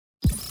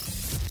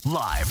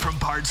Live from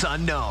parts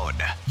unknown,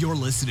 you're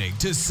listening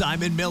to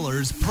Simon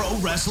Miller's Pro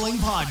Wrestling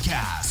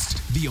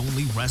Podcast, the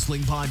only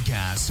wrestling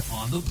podcast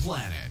on the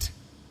planet,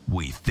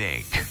 we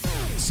think.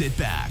 Sit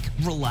back,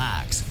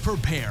 relax,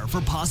 prepare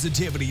for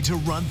positivity to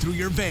run through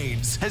your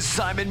veins as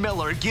Simon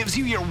Miller gives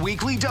you your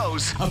weekly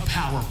dose of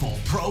powerful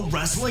pro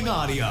wrestling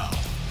audio.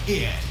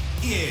 It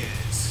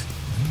is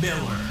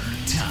Miller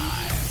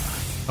Time.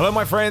 Hello,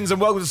 my friends,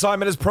 and welcome to Simon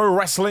Miller's Pro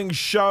Wrestling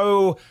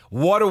Show.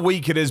 What a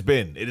week it has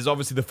been. It is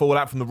obviously the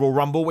fallout from the Royal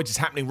Rumble, which is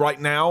happening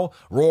right now.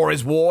 Raw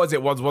is War, as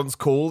it was once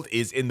called,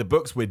 is in the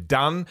books. We're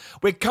done.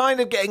 We're kind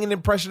of getting an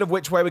impression of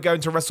which way we're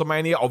going to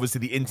WrestleMania. Obviously,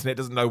 the internet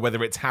doesn't know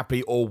whether it's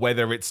happy or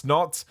whether it's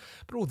not.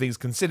 But all things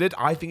considered,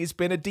 I think it's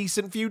been a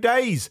decent few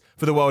days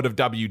for the world of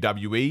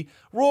WWE.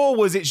 Raw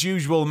was its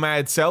usual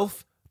mad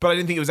self, but I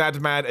didn't think it was as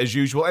mad as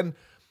usual. And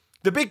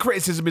the big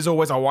criticism is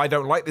always, I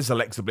don't like this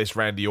Alexa Bliss,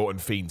 Randy Orton,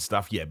 Fiend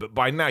stuff. Yeah, but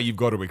by now you've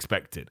got to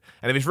expect it.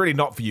 And if it's really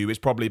not for you, it's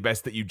probably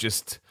best that you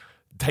just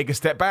take a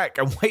step back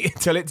and wait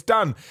until it's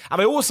done.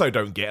 And I also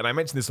don't get, and I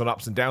mentioned this on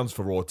Ups and Downs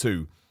for Raw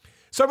too,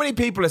 so many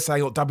people are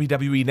saying,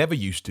 WWE never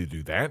used to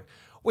do that.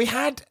 We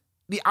had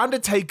The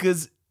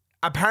Undertaker's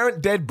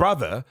apparent dead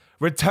brother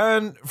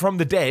return from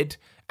the dead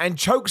and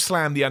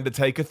chokeslam The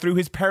Undertaker through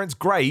his parents'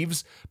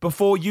 graves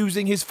before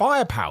using his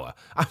firepower.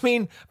 I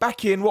mean,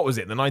 back in, what was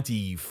it, the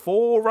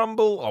 94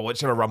 Rumble? Or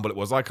whichever Rumble it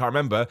was, I can't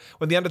remember.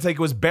 When The Undertaker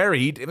was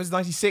buried, it was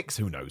 96,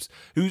 who knows?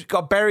 Who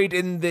got buried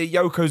in the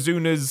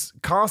Yokozuna's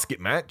casket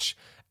match,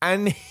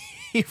 and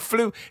he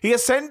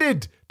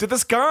ascended to the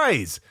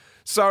skies.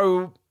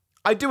 So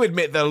I do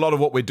admit that a lot of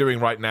what we're doing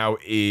right now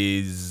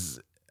is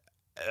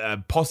a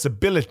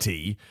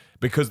possibility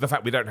because of the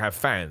fact we don't have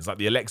fans, like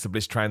the Alexa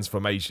Bliss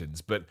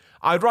transformations. But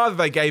I'd rather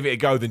they gave it a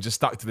go than just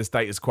stuck to the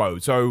status quo.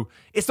 So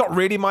it's not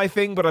really my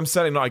thing, but I'm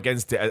certainly not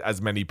against it as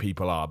many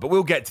people are. But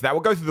we'll get to that. We'll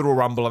go through the Royal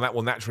Rumble, and that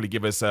will naturally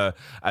give us a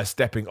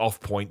stepping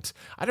off point.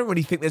 I don't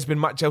really think there's been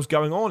much else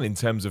going on in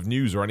terms of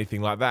news or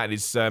anything like that.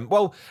 It's,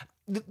 the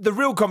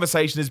real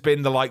conversation has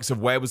been the likes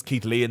of where was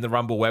Keith Lee in the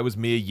Rumble, where was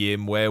Mia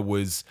Yim, where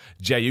was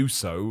Jey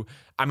Uso.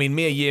 I mean,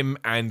 Mia Yim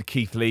and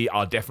Keith Lee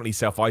are definitely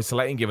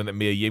self-isolating, given that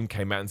Mia Yim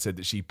came out and said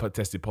that she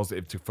tested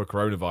positive for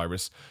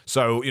coronavirus.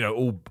 So,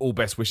 all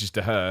best wishes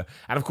to her.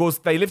 And of course,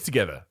 they live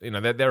together.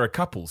 They're a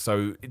couple.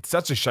 So it's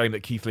such a shame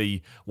that Keith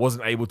Lee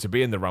wasn't able to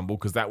be in the Rumble,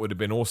 because that would have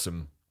been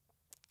awesome.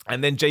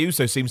 And then Jey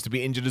Uso seems to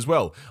be injured as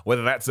well.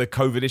 Whether that's a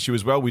COVID issue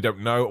as well, we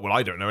don't know. Well,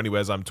 I don't know anyway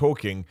as I'm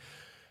talking.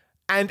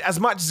 And as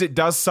much as it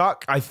does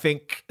suck, I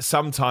think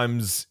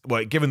sometimes,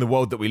 given the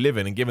world that we live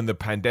in and given the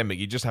pandemic,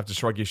 you just have to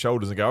shrug your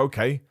shoulders and go,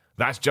 okay,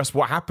 that's just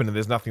what happened, and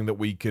there's nothing that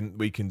we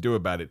can do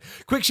about it.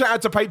 Quick shout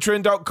out to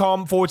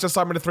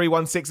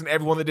patreon.com/Simon316 and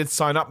everyone that did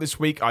sign up this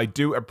week. I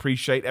do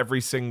appreciate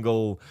every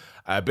single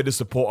bit of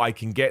support I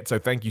can get, so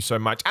thank you so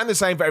much. And the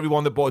same for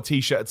everyone that bought a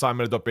t-shirt at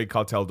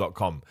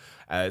simon.bigcartel.com.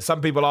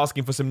 Some people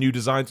asking for some new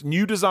designs.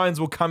 New designs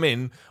will come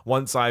in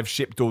once I've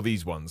shipped all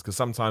these ones, because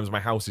sometimes my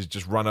house is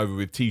just run over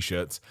with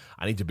t-shirts.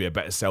 I need to be a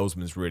better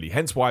salesman, really.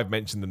 Hence why I've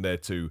mentioned them there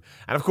too.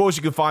 And of course,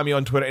 you can find me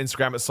on Twitter,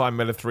 Instagram at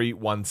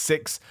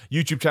SimonMiller316,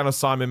 YouTube channel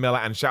Simon Miller,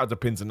 and shout out to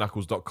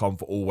pinsandknuckles.com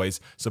for always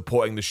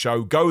supporting the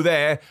show. Go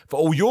there for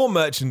all your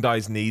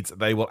merchandise needs.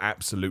 They will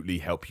absolutely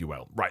help you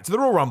out. Right, to the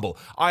Royal Rumble.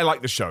 I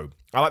like the show.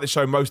 I like the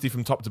show mostly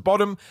from top to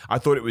bottom. I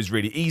thought it was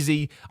really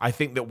easy. I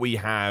think that we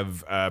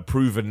have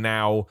proven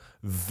now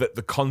that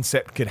the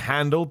concept can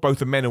handle both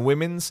the men and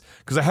women's,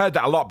 because I heard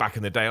that a lot back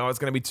in the day. It's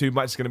going to be too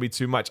much, it's going to be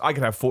too much. I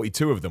could have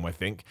 42 of them, I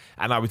think,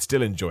 and I would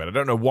still enjoy it. I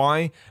don't know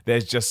why.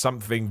 There's just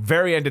something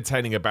very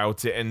entertaining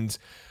about it, and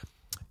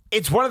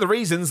it's one of the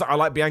reasons that I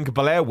like Bianca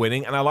Belair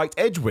winning and I liked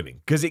Edge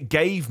winning, because it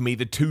gave me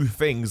the two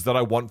things that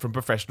I want from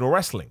professional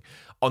wrestling.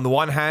 On the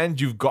one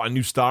hand, you've got a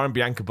new star in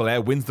Bianca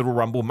Belair, wins the Royal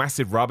Rumble,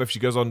 massive rub. If she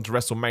goes on to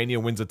WrestleMania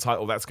and wins a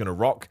title, that's going to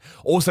rock.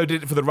 Also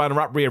did it for the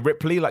runner-up, Rhea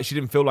Ripley. Like, she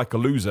didn't feel like a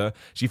loser.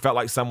 She felt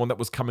like someone that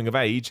was coming of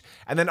age.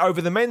 And then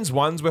over the men's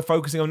ones, we're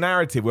focusing on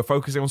narrative. We're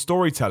focusing on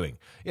storytelling.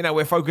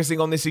 We're focusing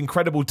on this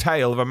incredible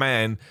tale of a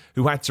man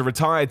who had to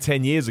retire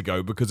 10 years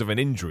ago because of an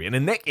injury, and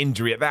a neck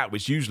injury at that,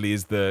 which usually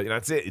is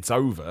that's it, it's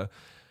over.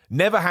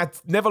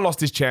 Never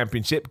lost his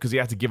championship because he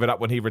had to give it up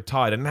when he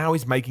retired, and now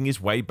he's making his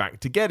way back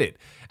to get it.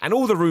 And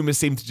all the rumors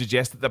seem to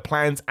suggest that the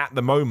plans at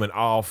the moment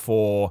are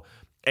for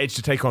Edge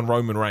to take on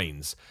Roman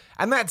Reigns.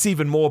 And that's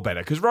even more better,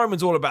 because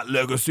Roman's all about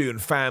legacy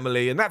and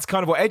family, and that's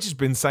kind of what Edge has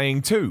been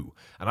saying too.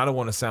 And I don't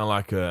want to sound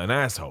like an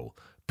asshole,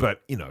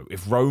 but,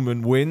 if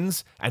Roman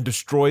wins and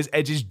destroys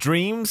Edge's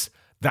dreams,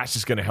 that's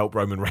just going to help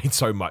Roman Reigns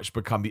so much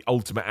become the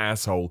ultimate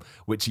asshole,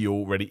 which he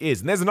already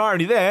is. And there's an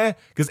irony there,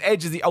 because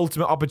Edge is the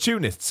ultimate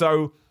opportunist.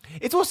 So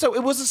it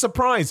was a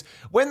surprise.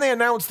 When they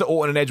announced that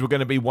Orton and Edge were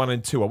going to be 1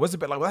 and 2, I was a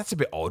bit like, well, that's a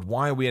bit odd.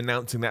 Why are we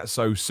announcing that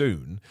so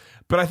soon?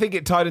 But I think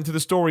it tied into the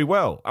story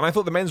well. And I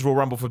thought the men's Royal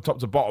Rumble from top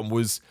to bottom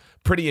was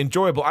pretty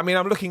enjoyable. I mean,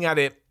 I'm looking at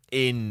it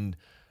in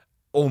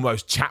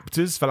almost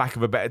chapters, for lack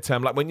of a better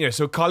term. Like when,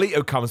 so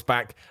Carlito comes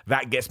back,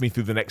 that gets me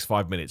through the next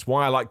 5 minutes.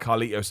 Why I like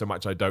Carlito so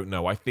much, I don't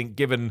know. I think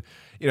given,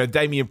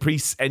 Damian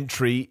Priest's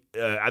entry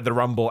at the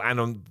Rumble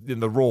and in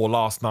the Raw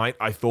last night,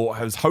 I thought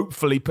has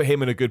hopefully put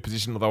him in a good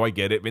position, although I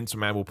get it. Vince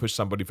McMahon will push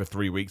somebody for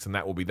 3 weeks and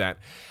that will be that.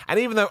 And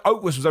even though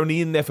Otis was only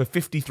in there for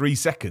 53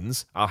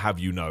 seconds, I'll have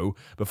you know,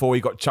 before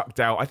he got chucked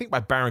out, I think by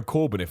Baron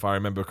Corbin, if I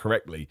remember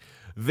correctly,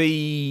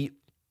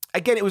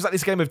 Again, it was like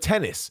this game of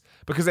tennis,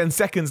 because then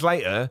seconds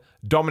later,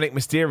 Dominic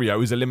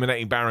Mysterio is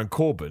eliminating Baron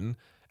Corbin,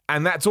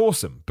 and that's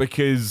awesome,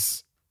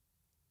 because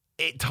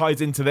it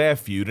ties into their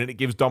feud, and it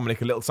gives Dominic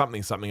a little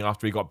something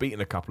after he got beaten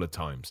a couple of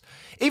times.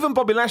 Even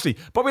Bobby Lashley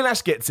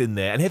gets in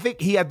there, and I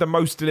think he had the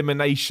most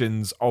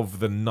eliminations of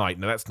the night.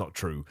 Now, that's not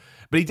true,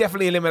 but he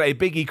definitely eliminated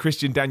Big E,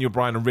 Christian, Daniel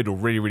Bryan, and Riddle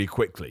really, really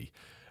quickly.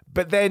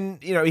 But then,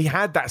 he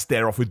had that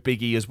stare-off with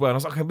Big E as well. And I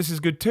was like, okay, this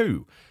is good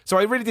too. So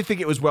I really did think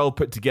it was well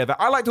put together.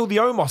 I liked all the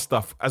Omos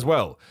stuff as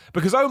well.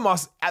 Because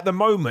Omos, at the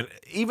moment,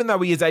 even though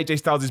he is AJ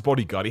Styles'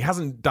 bodyguard, he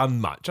hasn't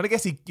done much. And I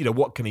guess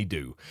what can he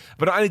do?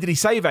 But not only did he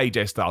save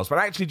AJ Styles, but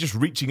actually just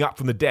reaching up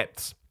from the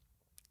depths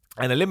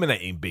and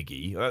eliminating Big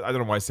E. I don't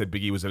know why I said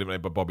Big E was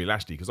eliminated by Bobby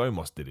Lashley, because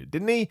Omos did it,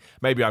 didn't he?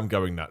 Maybe I'm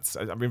going nuts.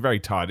 I've been very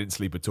tired. I didn't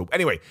sleep at all.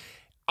 Anyway,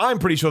 I'm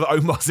pretty sure that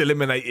Omos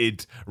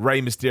eliminated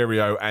Rey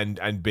Mysterio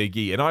and Big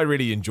E, and I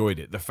really enjoyed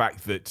it. The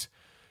fact that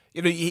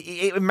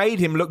it made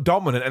him look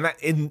dominant, and that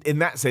in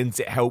that sense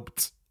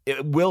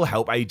it will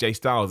help AJ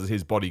Styles as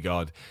his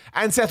bodyguard.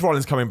 And Seth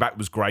Rollins coming back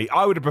was great.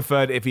 I would have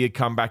preferred it if he had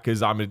come back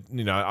as I'm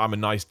a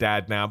nice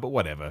dad now, but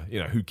whatever.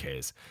 Who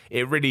cares?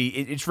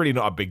 It's really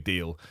not a big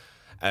deal.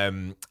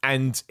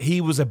 And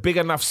he was a big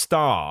enough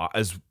star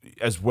as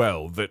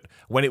well that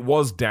when it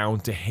was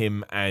down to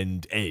him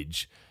and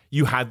Edge,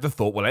 you had the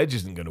thought, well, Edge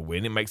isn't going to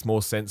win. It makes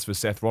more sense for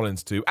Seth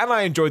Rollins to. And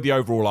I enjoyed the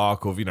overall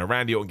arc of,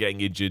 Randy Orton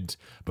getting injured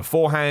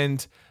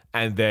beforehand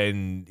and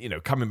then,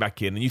 coming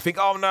back in. And you think,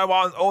 oh, no,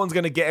 Orton's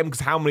going to get him,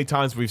 because how many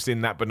times we've seen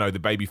that? But no, the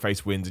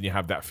babyface wins and you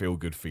have that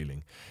feel-good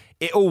feeling.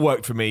 It all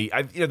worked for me.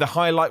 The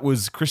highlight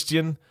was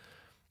Christian,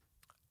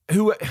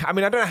 who, I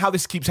don't know how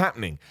this keeps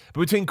happening,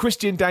 but between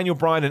Christian, Daniel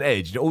Bryan, and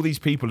Edge, all these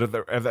people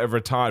that have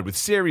retired with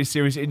serious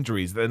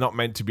injuries that they're not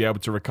meant to be able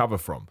to recover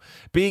from,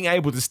 being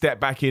able to step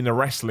back in a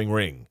wrestling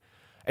ring,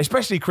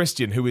 especially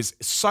Christian, who is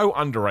so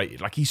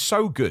underrated. Like, he's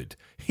so good.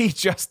 He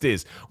just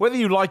is. Whether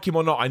you like him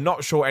or not, I'm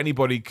not sure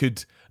anybody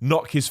could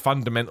knock his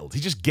fundamentals.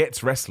 He just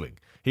gets wrestling.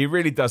 He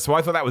really does. So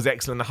I thought that was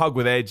excellent. The hug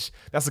with Edge,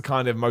 that's the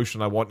kind of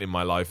emotion I want in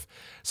my life.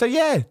 So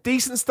yeah,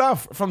 decent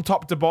stuff from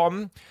top to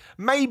bottom.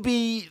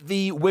 Maybe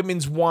the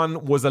women's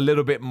one was a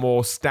little bit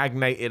more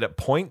stagnated at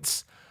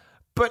points.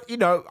 But,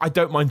 I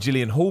don't mind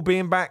Jillian Hall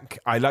being back.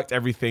 I liked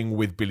everything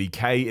with Billie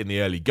Kay in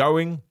the early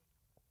going,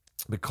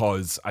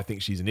 because I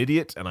think she's an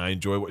idiot and I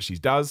enjoy what she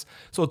does.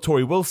 So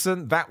Tori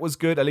Wilson, that was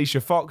good. Alicia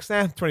Fox,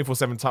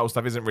 24/7 title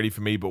stuff isn't really for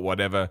me, but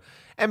whatever.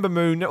 Ember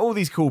Moon, all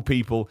these cool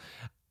people.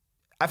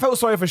 I felt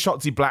sorry for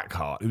Shotzi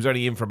Blackheart, who was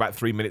only in for about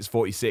 3 minutes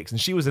 46, and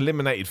she was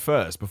eliminated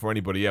first before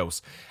anybody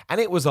else. And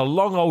it was a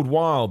long old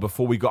while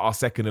before we got our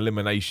second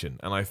elimination,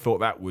 and I thought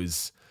that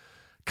was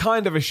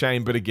kind of a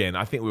shame, but again,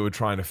 I think we were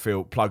trying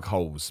to plug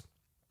holes.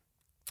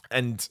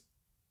 And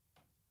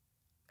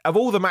of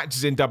all the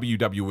matches in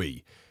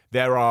WWE,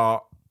 there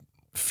are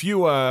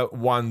fewer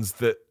ones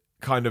that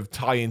kind of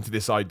tie into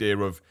this idea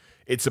of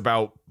it's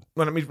about...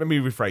 Well, let me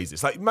rephrase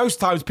this. Like, most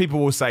times people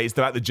will say it's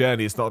about the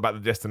journey, it's not about the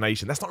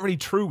destination. That's not really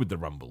true with the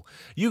Rumble.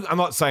 I'm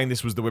not saying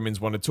this was the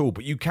women's one at all,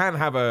 but you can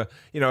have a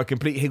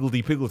complete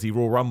higgledy-piggledy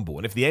Raw Rumble,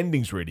 and if the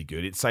ending's really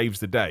good, it saves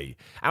the day.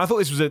 And I thought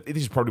this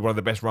is probably one of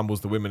the best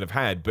Rumbles the women have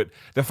had, but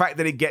the fact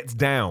that it gets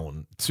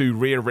down to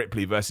Rhea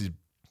Ripley versus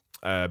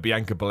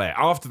Bianca Belair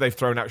after they've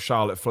thrown out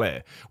Charlotte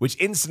Flair, which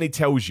instantly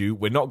tells you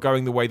we're not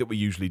going the way that we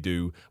usually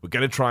do. We're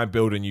going to try and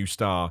build a new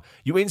star.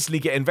 You instantly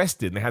get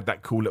invested, and they had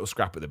that cool little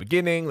scrap at the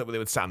beginning. They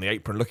would sat on the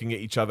apron looking at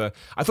each other.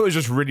 I thought it was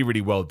just really,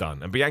 really well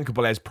done. And Bianca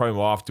Belair's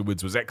promo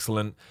afterwards was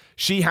excellent.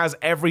 She has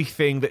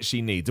everything that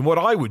she needs. And what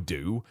I would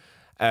do,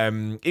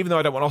 even though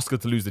I don't want Asuka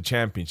to lose the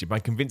championship,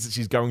 I'm convinced that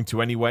she's going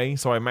to anyway,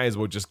 so I may as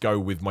well just go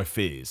with my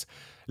fears.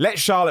 Let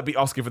Charlotte beat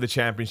Asuka for the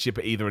championship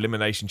at either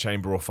Elimination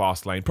Chamber or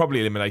Fastlane. Probably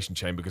Elimination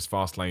Chamber, because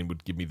Fastlane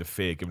would give me the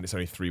fear, given it's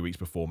only 3 weeks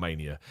before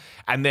Mania.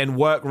 And then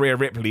work Rhea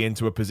Ripley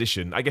into a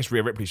position. I guess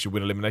Rhea Ripley should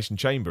win Elimination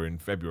Chamber in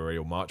February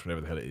or March,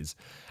 whenever the hell it is.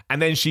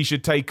 And then she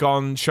should take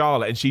on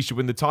Charlotte, and she should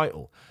win the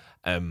title.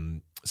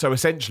 So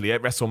essentially,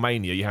 at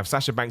WrestleMania, you have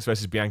Sasha Banks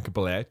versus Bianca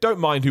Belair. Don't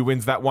mind who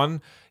wins that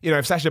one.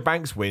 If Sasha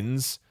Banks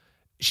wins...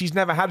 She's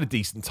never had a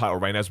decent title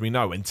reign, as we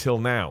know, until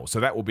now. So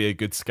that will be a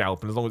good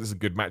scalp. And as long as it's a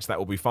good match, that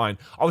will be fine.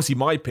 Obviously,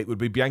 my pick would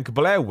be Bianca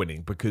Belair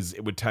winning, because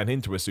it would turn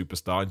into a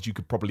superstar, and you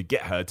could probably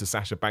get her to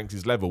Sasha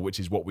Banks' level, which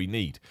is what we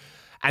need.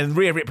 And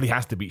Rhea Ripley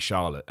has to beat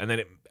Charlotte. And then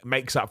it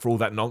makes up for all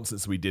that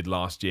nonsense we did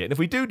last year. And if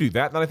we do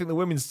that, then I think the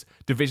women's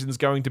division is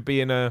going to be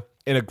in a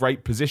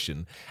great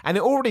position. And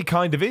it already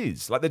kind of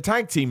is. Like, the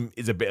tag team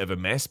is a bit of a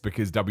mess,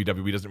 because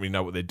WWE doesn't really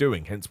know what they're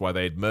doing. Hence why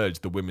they had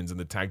merged the women's and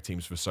the tag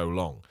teams for so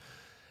long.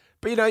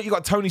 But, you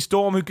got Toni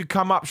Storm who could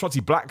come up.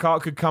 Shotzi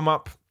Blackheart could come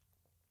up.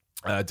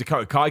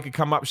 Dakota Kai could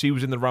come up. She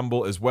was in the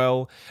Rumble as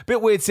well. A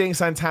bit weird seeing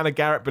Santana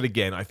Garrett, but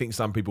again, I think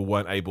some people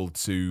weren't able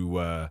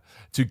to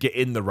get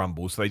in the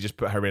Rumble, so they just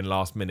put her in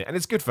last minute. And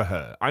it's good for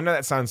her. I know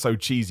that sounds so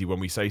cheesy when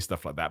we say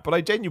stuff like that, but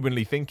I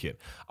genuinely think it.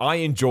 I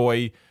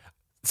enjoy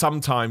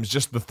sometimes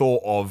just the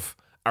thought of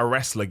a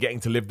wrestler getting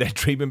to live their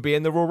dream and be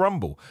in the Royal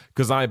Rumble,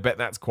 because I bet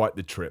that's quite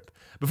the trip.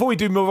 Before we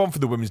do move on for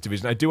the women's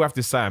division, I do have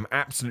to say I'm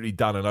absolutely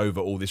done and over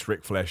all this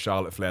Ric Flair,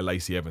 Charlotte Flair,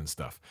 Lacey Evans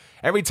stuff.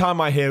 Every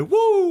time I hear,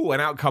 woo, and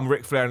out come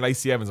Ric Flair and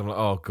Lacey Evans, I'm like,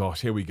 oh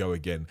gosh, here we go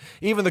again.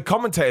 Even the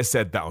commentator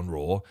said that on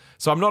Raw,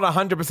 so I'm not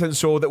 100%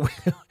 sure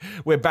that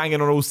we're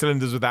banging on all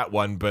cylinders with that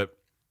one, but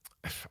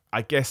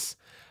I guess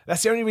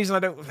that's the only reason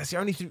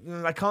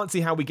I can't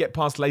see how we get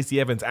past Lacey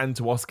Evans and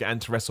to Asuka and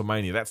to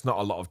WrestleMania. That's not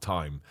a lot of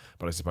time,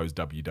 but I suppose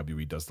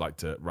WWE does like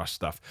to rush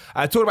stuff.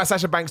 Talking about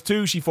Sasha Banks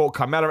too, she fought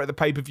Carmella at the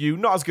pay-per-view.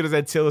 Not as good as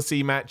their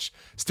TLC match,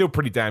 still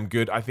pretty damn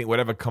good. I think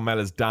whatever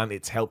Carmella's done,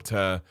 it's helped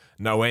her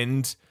no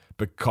end,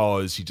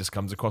 because she just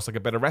comes across like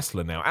a better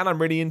wrestler now. And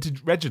I'm really into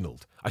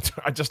Reginald.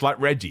 I just like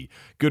Reggie.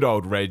 Good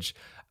old Reg.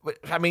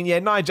 I mean, yeah,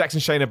 Nia Jax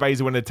and Shayna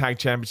Baszler winning the tag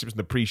championships in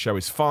the pre-show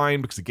is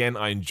fine, because again,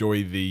 I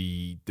enjoy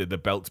the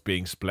belts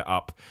being split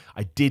up.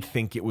 I did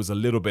think it was a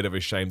little bit of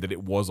a shame that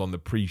it was on the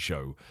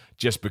pre-show,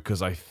 just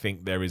because I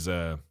think there's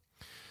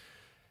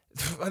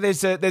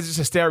just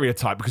a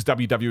stereotype, because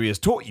WWE has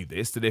taught you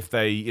this, that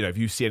if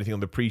you see anything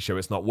on the pre-show,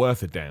 it's not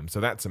worth a damn. So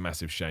that's a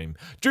massive shame.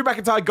 Drew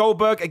McIntyre,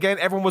 Goldberg, again,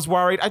 everyone was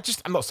worried.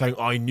 I'm not saying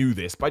I knew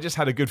this, but I just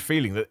had a good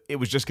feeling that it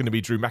was just going to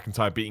be Drew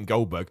McIntyre beating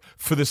Goldberg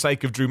for the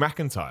sake of Drew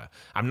McIntyre.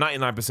 I'm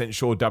 99%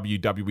 sure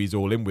WWE's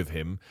all in with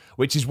him,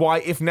 which is why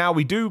if now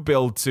we do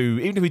build to,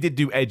 even if we did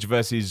do Edge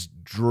versus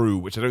Drew,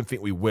 which I don't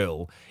think we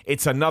will,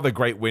 it's another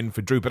great win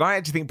for Drew. But I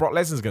actually think Brock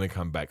Lesnar's going to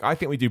come back. I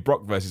think we do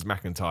Brock versus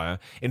McIntyre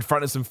in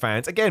front of some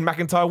fans. Again,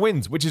 McIntyre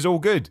wins, which is all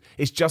good.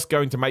 It's just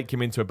going to make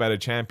him into a better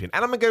champion.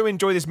 And I'm going to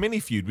enjoy this mini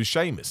feud with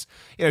Sheamus.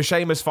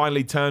 Sheamus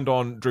finally turned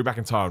on Drew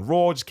McIntyre on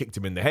Raw, just kicked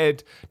him in the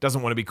head.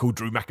 Doesn't want to be called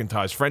Drew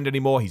McIntyre's friend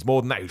anymore. He's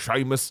more than that. He's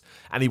Sheamus.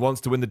 And he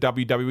wants to win the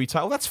WWE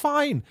title. That's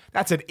fine.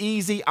 That's an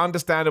easy,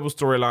 understandable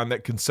storyline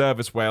that can serve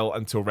us well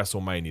until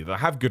WrestleMania. They'll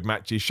have good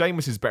matches.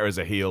 Sheamus is better as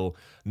a heel.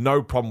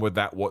 No problem with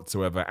that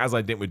whatsoever, as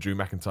I did with Drew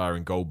McIntyre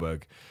and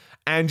Goldberg.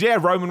 And yeah,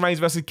 Roman Reigns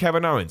versus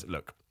Kevin Owens.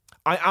 Look,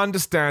 I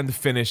understand the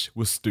finish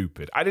was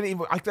stupid. I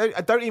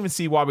don't even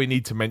see why we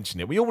need to mention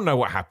it. We all know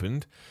what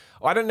happened.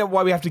 I don't know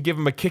why we have to give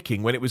him a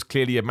kicking when it was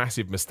clearly a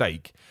massive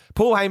mistake.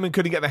 Paul Heyman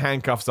couldn't get the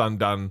handcuffs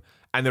undone,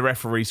 and the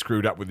referee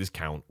screwed up with his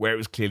count, where it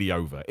was clearly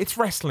over. It's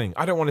wrestling.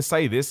 I don't want to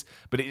say this,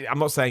 but I'm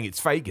not saying it's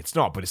fake. It's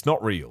not, but it's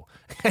not real.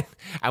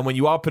 And when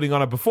you are putting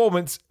on a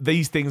performance,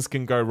 these things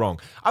can go wrong.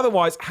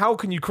 Otherwise, how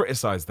can you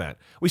criticize that?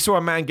 We saw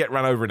a man get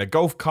run over in a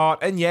golf cart,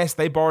 and yes,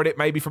 they borrowed it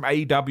maybe from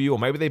AEW, or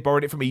maybe they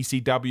borrowed it from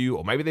ECW,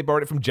 or maybe they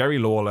borrowed it from Jerry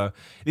Lawler.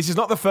 This is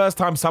not the first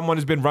time someone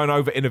has been run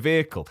over in a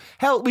vehicle.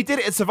 Hell, we did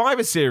it at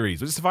Survivor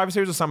Series. Was it Survivor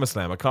Series or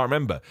SummerSlam? I can't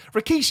remember.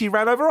 Rikishi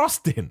ran over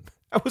Austin.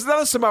 It was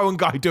another Samoan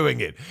guy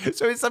doing it.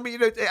 So it's something,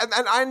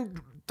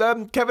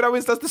 and Kevin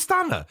Owens does the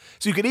stunner.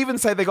 So you could even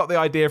say they got the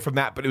idea from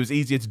that, but it was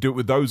easier to do it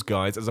with those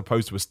guys as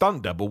opposed to a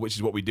stunt double, which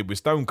is what we did with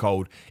Stone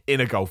Cold in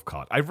a golf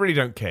cart. I really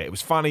don't care. It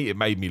was funny. It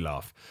made me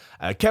laugh.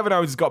 Kevin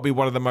Owens has got to be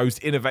one of the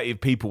most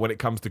innovative people when it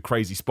comes to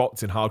crazy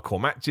spots in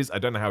hardcore matches. I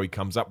don't know how he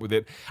comes up with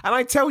it. And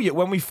I tell you,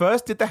 when we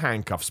first did the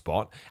handcuff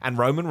spot and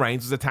Roman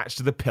Reigns was attached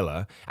to the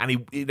pillar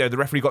and the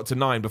referee got to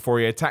 9 before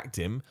he attacked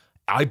him,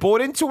 I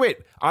bought into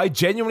it. I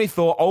genuinely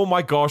thought, oh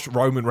my gosh,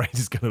 Roman Reigns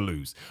is going to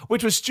lose,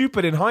 which was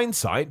stupid in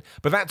hindsight,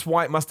 but that's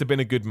why it must have been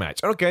a good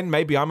match. And again,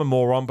 maybe I'm a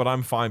moron, but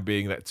I'm fine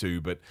being that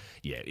too. But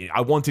yeah, I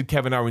wanted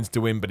Kevin Owens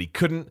to win, but he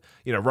couldn't.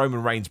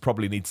 Roman Reigns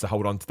probably needs to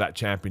hold on to that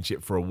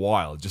championship for a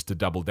while just to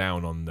double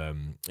down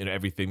on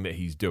everything that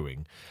he's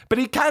doing. But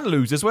he can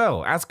lose as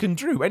well, as can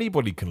Drew.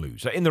 Anybody can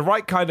lose. In the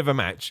right kind of a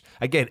match,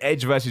 again,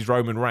 Edge versus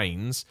Roman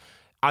Reigns,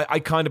 I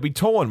kind of be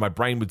torn. My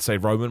brain would say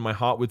Roman, my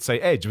heart would say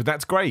Edge, but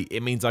that's great.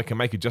 It means I can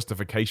make a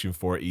justification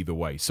for it either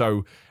way.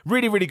 So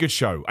really, really good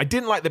show. I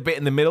didn't like the bit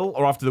in the middle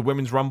or after the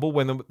Women's Rumble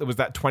when there was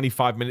that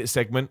 25-minute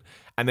segment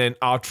and then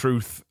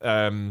R-Truth,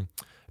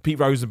 Pete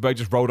Rosenberg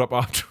just rolled up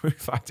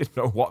R-Truth. I didn't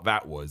know what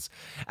that was.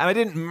 And I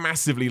didn't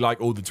massively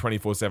like all the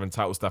 24/7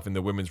 title stuff in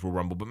the Women's Royal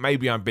Rumble, but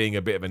maybe I'm being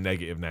a bit of a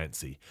negative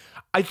Nancy.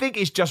 I think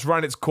it's just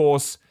run its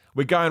course.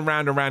 We're going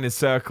round and round in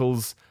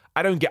circles.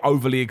 I don't get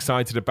overly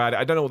excited about it.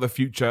 I don't know what the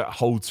future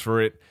holds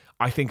for it.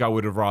 I think I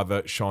would have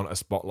rather shone a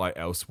spotlight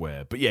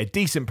elsewhere. But yeah,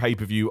 decent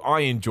pay-per-view. I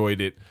enjoyed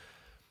it.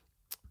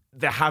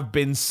 There have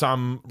been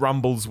some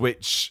Rumbles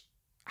which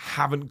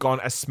haven't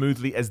gone as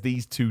smoothly as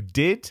these two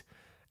did.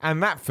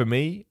 And that, for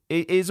me,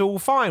 is all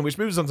fine, which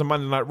moves on to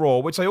Monday Night Raw,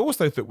 which I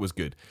also thought was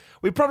good.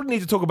 We probably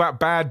need to talk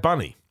about Bad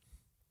Bunny.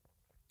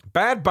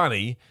 Bad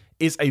Bunny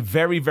is a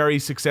very, very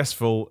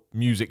successful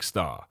music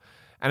star.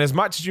 And as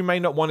much as you may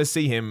not want to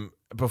see him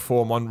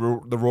perform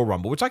on the Royal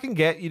Rumble, which I can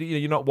get,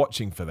 you're not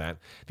watching for that.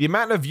 The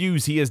amount of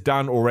views he has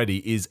done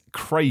already is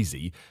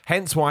crazy,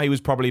 hence why he was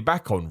probably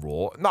back on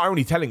Raw, not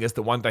only telling us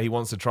that one day he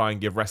wants to try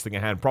and give wrestling a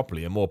hand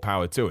properly and more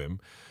power to him,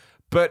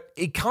 but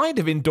it kind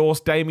of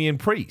endorsed Damian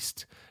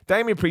Priest.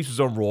 Damian Priest was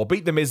on Raw,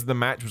 beat The Miz in the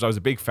match, which I was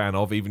a big fan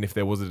of, even if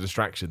there was a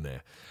distraction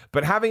there.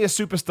 But having a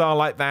superstar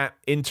like that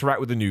interact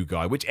with a new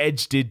guy, which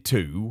Edge did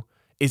too,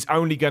 is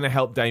only going to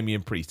help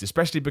Damian Priest,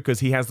 especially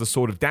because he has the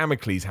sword of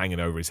Damocles hanging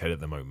over his head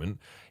at the moment.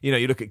 You know,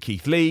 you look at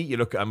Keith Lee, you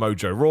look at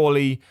Mojo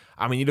Rawley.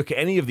 I mean, you look at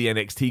any of the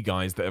NXT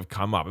guys that have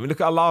come up. I mean,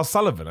 look at Lars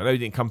Sullivan. I know he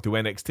didn't come through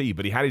NXT,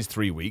 but he had his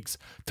 3 weeks,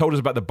 told us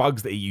about the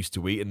bugs that he used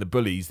to eat and the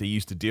bullies that he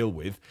used to deal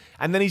with,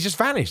 and then he's just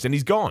vanished and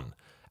he's gone.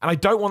 And I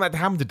don't want that to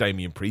happen to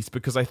Damian Priest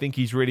because I think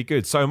he's really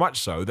good. So much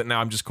so that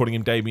now I'm just calling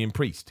him Damian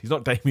Priest. He's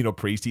not Damian or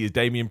Priest, he is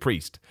Damian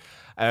Priest.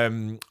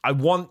 I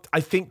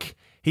think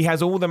he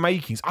has all the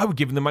makings. I would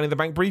give him the Money in the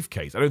Bank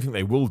briefcase. I don't think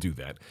they will do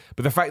that.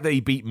 But the fact that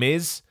he beat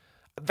Miz,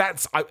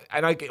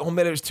 I get on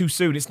it's too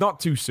soon. It's not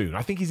too soon.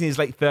 I think he's in his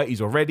late 30s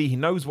already. He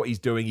knows what he's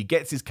doing. He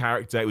gets his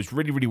character. It was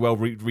really, really well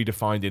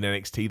redefined in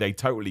NXT. They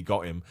totally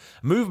got him.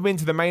 Move him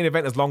into the main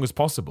event as long as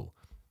possible.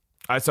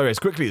 Sorry, as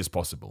quickly as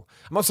possible.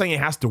 I'm not saying he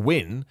has to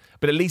win,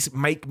 but at least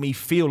make me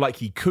feel like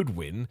he could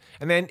win.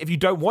 And then if you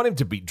don't want him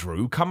to beat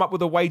Drew, come up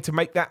with a way to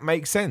make that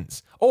make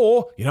sense.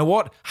 Or, you know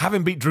what? Have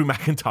him beat Drew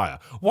McIntyre.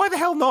 Why the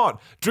hell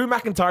not? Drew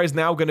McIntyre is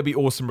now going to be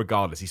awesome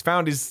regardless. He's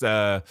found his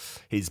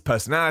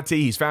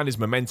personality. He's found his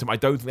momentum. I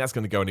don't think that's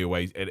going to go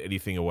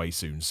anything away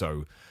soon.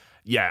 So,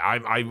 yeah,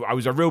 I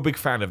was a real big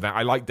fan of that.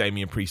 I like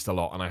Damian Priest a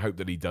lot, and I hope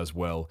that he does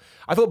well.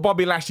 I thought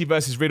Bobby Lashley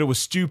versus Riddle was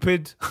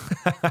stupid.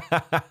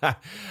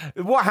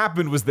 What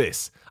happened was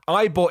this.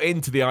 I bought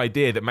into the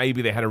idea that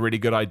maybe they had a really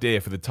good idea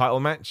for the title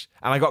match,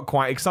 and I got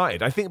quite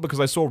excited. I think because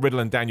I saw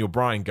Riddle and Daniel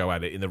Bryan go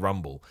at it in the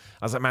Rumble.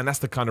 I was like, man, that's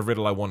the kind of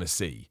Riddle I want to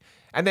see.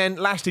 And then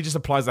Lashley just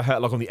applies the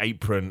hurt lock on the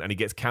apron, and he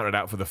gets counted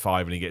out for the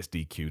 5, and he gets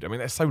DQ'd. I mean,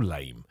 that's so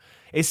lame.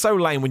 It's so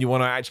lame when you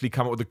want to actually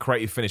come up with a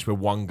creative finish where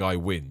one guy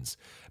wins.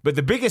 But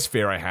the biggest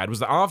fear I had was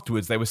that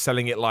afterwards they were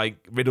selling it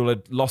like Riddle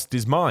had lost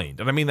his mind.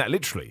 And I mean that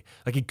literally.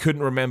 Like he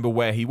couldn't remember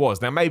where he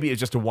was. Now maybe it was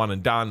just a one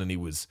and done and he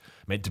was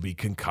meant to be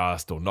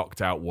concussed or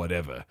knocked out,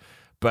 whatever.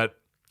 But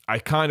I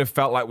kind of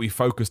felt like we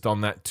focused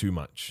on that too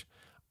much.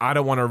 I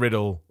don't want a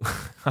Riddle.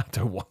 I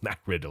don't want that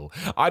Riddle.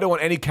 I don't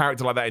want any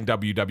character like that in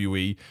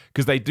WWE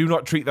because they do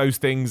not treat those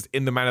things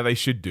in the manner they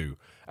should do.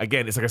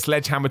 Again, it's like a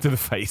sledgehammer to the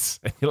face.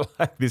 And you're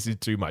like, this is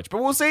too much.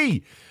 But we'll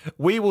see.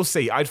 We will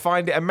see. I'd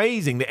find it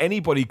amazing that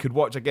anybody could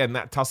watch, again,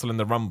 that tussle in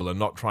the Rumble and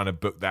not trying to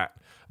book that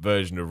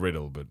version of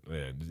Riddle. But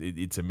yeah,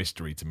 it's a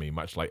mystery to me,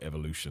 much like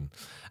Evolution.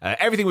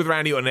 Everything with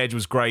Randy Orton and Edge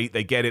was great.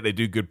 They get it. They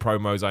do good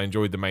promos. I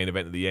enjoyed the main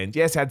event at the end.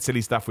 Yes, had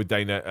silly stuff with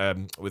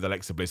with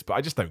Alexa Bliss, but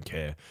I just don't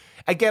care.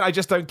 Again, I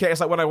just don't care.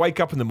 It's like when I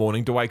wake up in the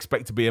morning, do I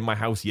expect to be in my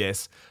house?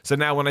 Yes. So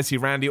now when I see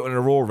Randy Orton in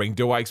a Raw ring,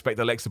 do I expect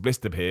Alexa Bliss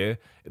to appear,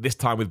 this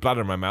time with blood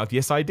in my mouth?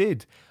 Yes, I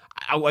did.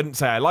 I wouldn't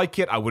say I like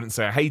it. I wouldn't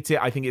say I hate it.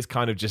 I think it's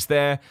kind of just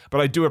there.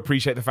 But I do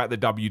appreciate the fact that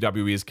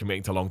WWE is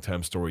committing to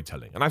long-term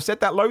storytelling. And I've said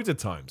that loads of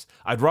times.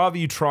 I'd rather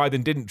you try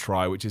than didn't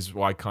try, which is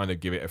why I kind of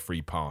give it a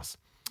free pass.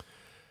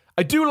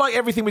 I do like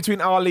everything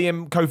between Ali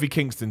and Kofi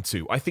Kingston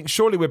too. I think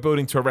surely we're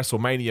building to a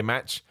WrestleMania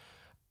match.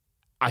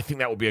 I think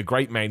that would be a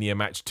great Mania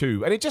match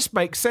too. And it just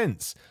makes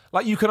sense.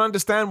 Like, you can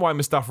understand why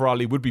Mustafa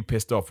Ali would be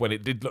pissed off when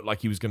it did look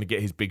like he was going to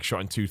get his big shot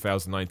in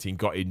 2019,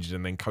 got injured,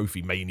 and then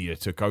Kofi Mania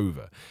took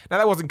over. Now,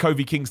 that wasn't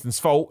Kofi Kingston's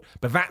fault,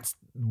 but that's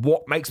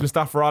what makes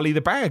Mustafa Ali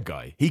the bad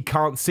guy. He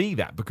can't see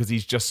that because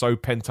he's just so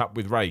pent up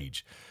with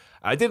rage.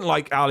 I didn't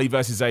like Ali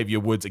versus Xavier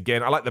Woods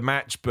again. I like the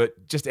match,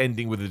 but just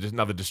ending with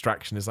another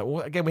distraction is like,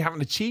 well, again, we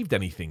haven't achieved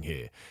anything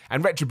here.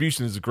 And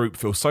Retribution as a group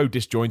feels so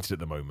disjointed at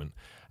the moment.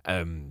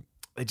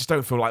 They just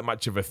don't feel like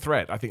much of a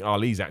threat. I think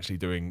Ali's actually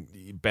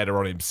doing better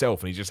on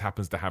himself, and he just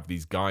happens to have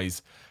these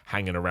guys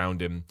hanging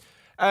around him.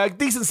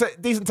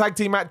 Decent tag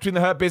team match between the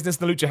Hurt Business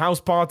and the Lucha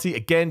House Party.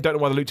 Again, don't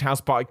know why the Lucha House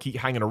Party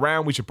keep hanging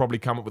around. We should probably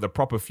come up with a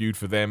proper feud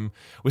for them.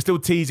 We're still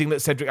teasing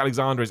that Cedric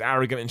Alexander is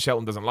arrogant and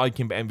Shelton doesn't like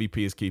him, but MVP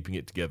is keeping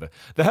it together.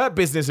 The Hurt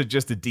Business are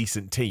just a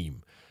decent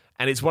team.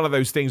 And it's one of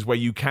those things where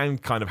you can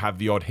kind of have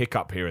the odd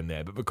hiccup here and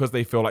there, but because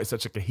they feel like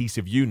such a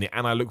cohesive unit,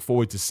 and I look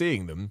forward to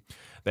seeing them,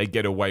 they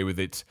get away with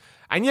it.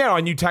 And yeah,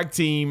 our new tag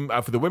team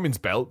for the women's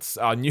belts,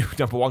 our new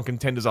number one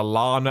contenders are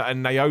Lana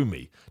and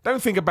Naomi.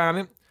 Don't think about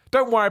it.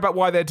 Don't worry about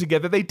why they're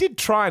together. They did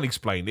try and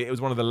explain it. It was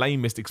one of the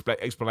lamest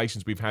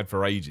explanations we've had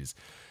for ages.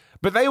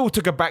 But they all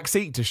took a back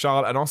seat to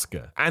Charlotte and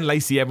Asuka, and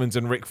Lacey Evans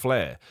and Ric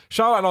Flair.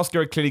 Charlotte and Asuka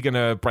are clearly going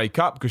to break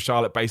up because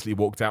Charlotte basically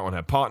walked out on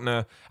her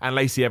partner, and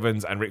Lacey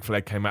Evans and Ric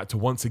Flair came out to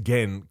once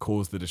again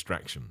cause the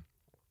distraction.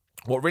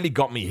 What really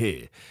got me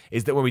here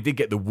is that when we did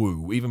get the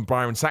woo, even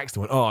Byron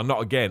Saxton went, oh,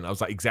 not again. I was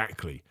like,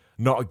 exactly,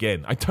 not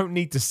again. I don't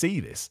need to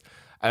see this.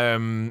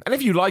 And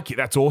if you like it,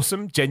 that's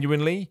awesome,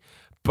 genuinely.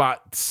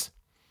 But,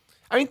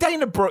 I mean,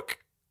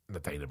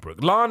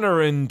 Lana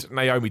and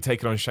Naomi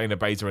taking on Shayna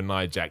Baszler and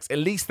Nia Jax. At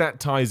least that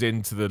ties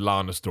into the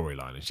Lana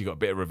storyline, and she got a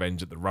bit of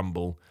revenge at the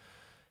Rumble.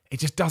 It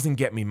just doesn't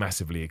get me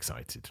massively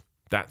excited.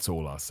 That's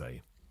all I'll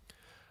say.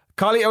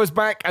 Carlito is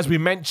back, as we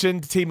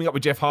mentioned, teaming up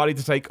with Jeff Hardy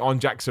to take on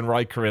Jackson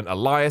Riker and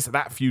Elias.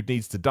 That feud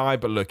needs to die,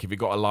 but look, if it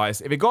got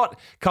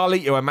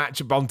Carlito a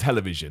matchup on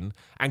television,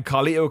 and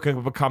Carlito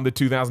can become the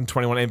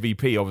 2021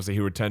 MVP, obviously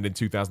who returned in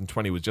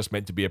 2020, was just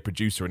meant to be a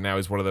producer and now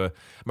is one of the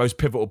most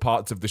pivotal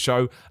parts of the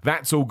show,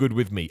 that's all good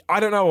with me. I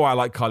don't know why I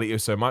like Carlito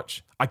so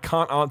much. I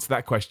can't answer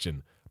that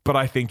question, but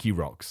I think he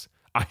rocks.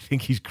 I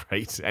think he's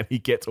great, and he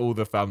gets all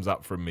the thumbs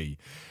up from me.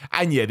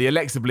 And yeah, the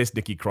Alexa Bliss,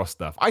 Nikki Cross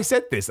stuff. I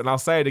said this, and I'll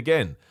say it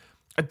again.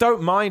 I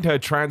don't mind her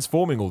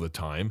transforming all the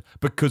time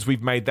because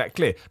we've made that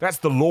clear. That's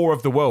the law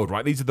of the world,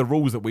 right? These are the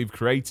rules that we've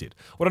created.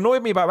 What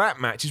annoyed me about that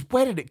match is,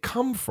 where did it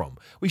come from?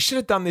 We should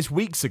have done this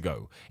weeks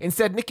ago.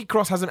 Instead, Nikki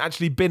Cross hasn't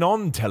actually been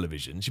on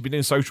television. She's been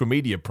doing social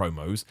media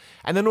promos.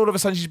 And then all of a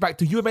sudden she's back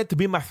to, you were meant to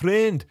be my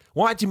friend.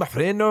 Why aren't you my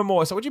friend no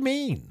more? So what do you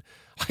mean?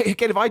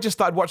 Again, if I just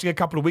started watching a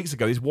couple of weeks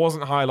ago, this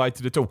wasn't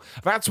highlighted at all.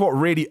 That's what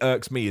really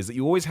irks me, is that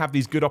you always have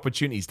these good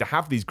opportunities to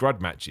have these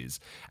grud matches,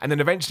 and then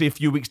eventually a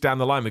few weeks down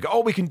the line we go, oh,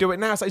 we can do it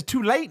now. So it's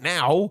too late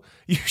now.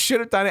 You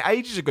should have done it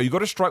ages ago. You've got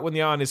to strike when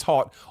the iron is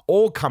hot,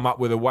 or come up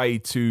with a way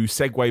to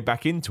segue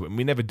back into it, and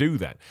we never do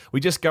that. We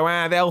just go,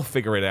 they'll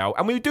figure it out,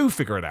 and we do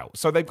figure it out.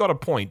 So they've got a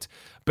point,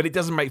 but it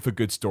doesn't make for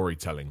good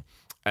storytelling.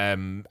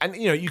 And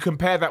you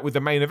compare that with the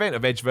main event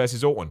of Edge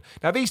versus Orton.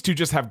 Now, these two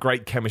just have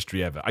great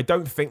chemistry ever. I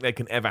don't think they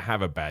can ever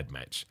have a bad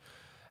match.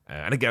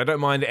 And again, I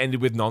don't mind it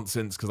ended with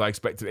nonsense, because I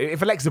expected,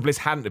 if Alexa Bliss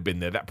hadn't have been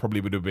there, that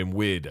probably would have been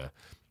weirder.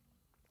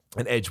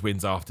 And Edge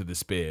wins after the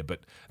spear.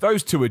 But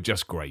those two are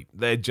just great.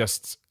 They're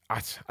just, I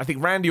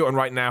think Randy Orton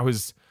right now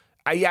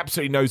he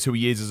absolutely knows who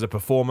he is as a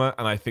performer,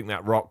 and I think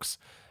that rocks.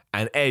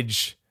 And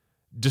Edge,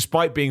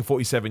 despite being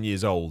 47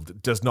 years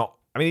old, does not,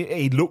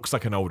 he looks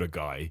like an older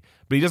guy,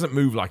 but he doesn't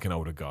move like an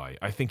older guy.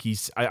 I think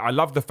I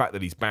love the fact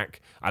that he's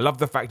back. I love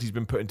the fact he's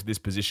been put into this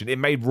position. It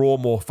made Raw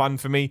more fun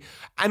for me.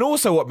 And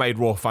also what made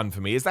Raw fun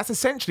for me is that's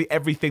essentially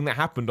everything that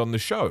happened on the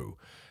show.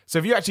 So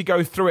if you actually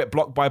go through it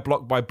block by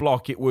block by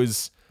block, it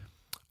was,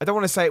 I don't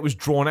want to say it was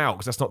drawn out,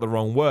 because that's not the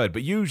wrong word,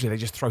 but usually they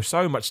just throw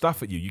so much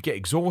stuff at you. You get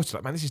exhausted.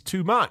 Like, man, this is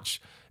too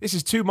much. This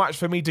is too much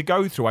for me to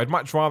go through. I'd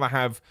much rather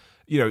have,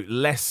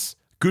 less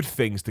good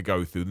things to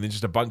go through than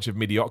just a bunch of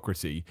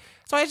mediocrity.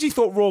 So I actually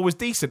thought Raw was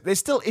decent. There's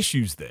still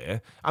issues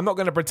there. I'm not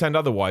going to pretend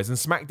otherwise, and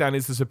SmackDown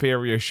is the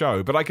superior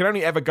show, but I can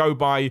only ever go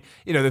by,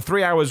 the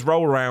 3 hours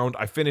roll around,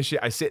 I finish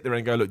it, I sit there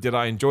and go, look, did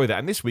I enjoy that?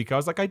 And this week I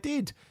was like, I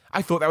did.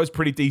 I thought that was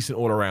pretty decent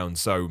all around.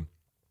 So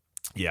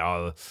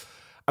yeah,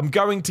 I'm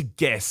going to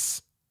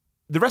guess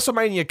the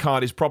WrestleMania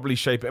card is probably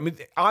shaping.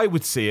 I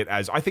would see it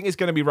as, I think it's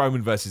going to be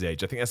Roman versus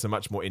Edge. I think that's a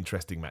much more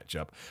interesting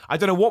matchup. I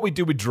don't know what we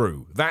do with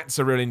Drew. That's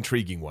a real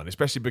intriguing one,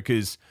 especially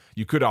because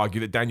you could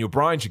argue that Daniel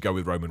Bryan should go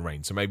with Roman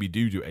Reigns. So maybe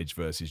do Edge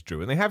versus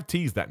Drew. And they have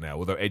teased that now,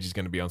 although Edge is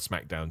going to be on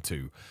SmackDown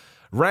too.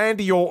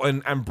 Randy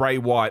Orton and Bray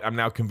Wyatt, I'm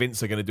now convinced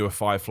they're going to do a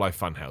Firefly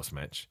Funhouse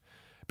match,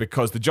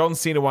 because the John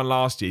Cena one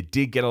last year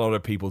did get a lot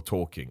of people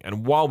talking.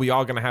 And while we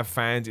are going to have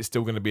fans, it's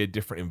still going to be a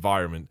different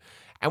environment.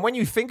 And when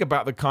you think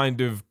about the kind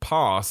of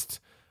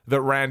past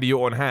that Randy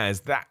Orton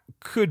has, that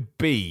could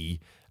be,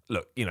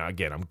 look,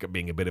 again, I'm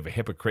being a bit of a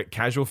hypocrite.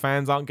 Casual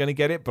fans aren't going to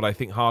get it, but I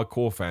think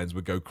hardcore fans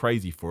would go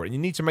crazy for it. And you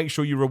need to make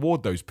sure you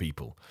reward those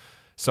people.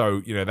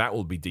 So, that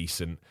will be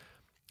decent.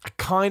 I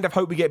kind of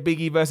hope we get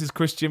Big E versus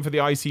Christian for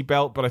the IC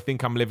belt, but I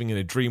think I'm living in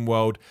a dream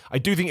world. I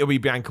do think it'll be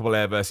Bianca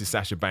Belair versus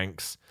Sasha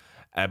Banks.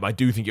 I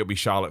do think it'll be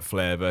Charlotte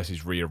Flair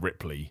versus Rhea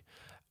Ripley.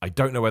 I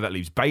don't know where that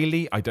leaves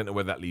Bayley. I don't know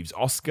where that leaves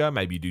Oscar.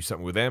 Maybe you do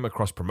something with them, a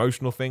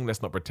cross-promotional thing.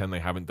 Let's not pretend they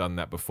haven't done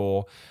that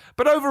before.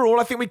 But overall,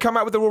 I think we come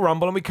out with the Royal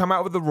Rumble and we come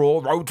out with the Raw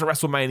Road to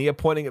WrestleMania,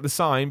 pointing at the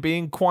sign,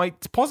 being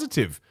quite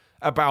positive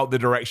about the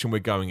direction we're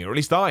going in, or at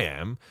least I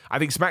am. I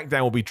think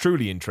SmackDown will be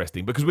truly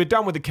interesting, because we're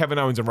done with the Kevin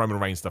Owens and Roman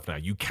Reigns stuff now.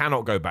 You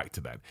cannot go back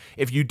to that.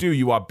 If you do,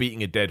 you are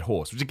beating a dead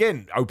horse, which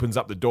again opens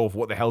up the door for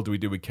what the hell do we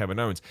do with Kevin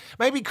Owens.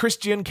 Maybe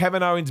Christian,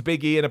 Kevin Owens,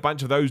 Big E, and a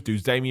bunch of those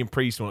dudes, Damian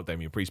Priest, well, not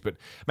Damian Priest, but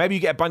maybe you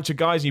get a bunch of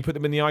guys and you put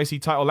them in the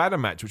IC title ladder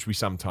match, which we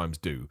sometimes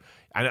do.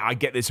 And I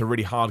get this a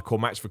really hardcore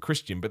match for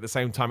Christian, but at the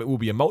same time, it will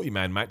be a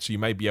multi-man match, so you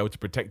may be able to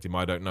protect him.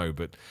 I don't know.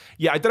 But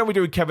yeah, I don't know what we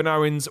do with Kevin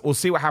Owens. We'll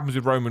see what happens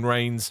with Roman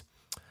Reigns.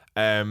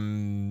 I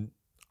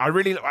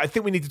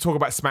think we need to talk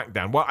about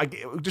SmackDown. Well,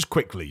 just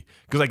quickly,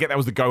 because I get that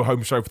was the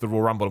go-home show for the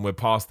Royal Rumble, and we're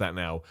past that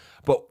now.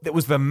 But it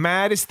was the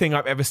maddest thing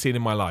I've ever seen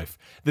in my life.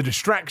 The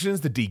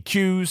distractions, the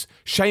DQs,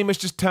 Sheamus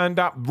just turned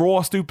up,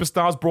 Raw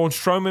superstars, Braun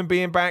Strowman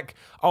being back.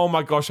 Oh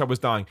my gosh, I was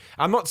dying.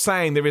 I'm not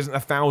saying there isn't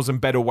 1,000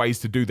 better ways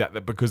to do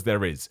that, because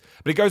there is.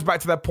 But it goes back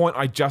to that point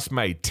I just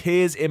made.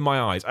 Tears in my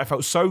eyes. I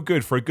felt so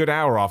good for a good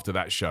hour after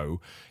that show,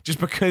 just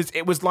because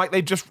it was like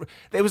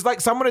it was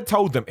like someone had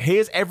told them,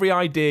 here's every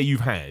idea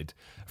you've had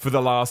for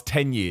the last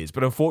 10 years,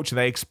 but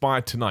unfortunately they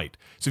expired tonight.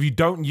 So if you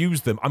don't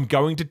use them, I'm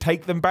going to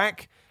take them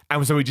back.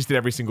 And so we just did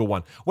every single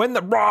one. When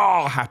the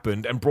Raw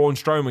happened and Braun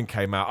Strowman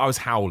came out, I was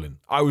howling.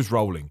 I was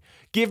rolling.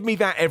 Give me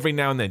that every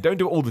now and then. Don't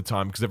do it all the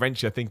time, because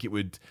eventually I think it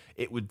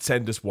would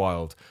send us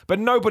wild. But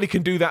nobody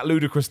can do that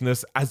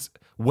ludicrousness as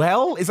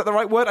well. Is that the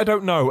right word? I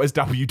don't know, as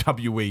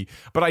WWE.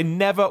 But I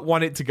never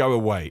want it to go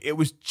away. It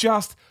was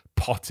just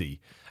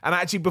potty. And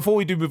actually, before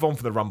we do move on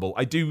from the Rumble,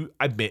 I do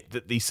admit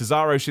that the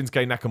Cesaro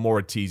Shinsuke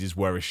Nakamura teases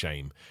were a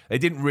shame. They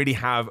didn't really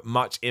have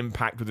much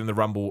impact within the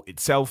Rumble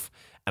itself.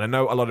 And I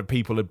know a lot of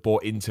people had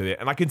bought into it.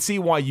 And I can see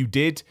why you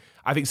did.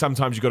 I think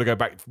sometimes you've got to go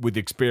back with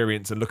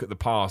experience and look at the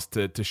past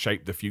to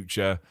shape the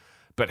future.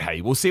 But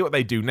hey, we'll see what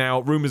they do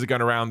now. Rumors are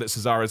going around that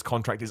Cesaro's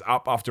contract is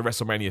up after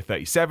WrestleMania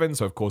 37.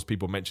 So, of course,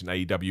 people mention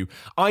AEW.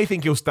 I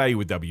think he'll stay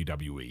with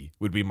WWE,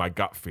 would be my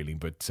gut feeling.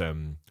 But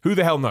who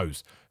the hell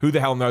knows? Who the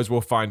hell knows?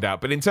 We'll find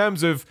out. But in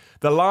terms of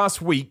the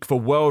last week for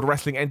World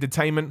Wrestling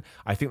Entertainment,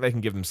 I think they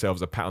can give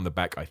themselves a pat on the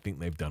back. I think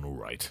they've done all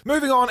right.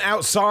 Moving on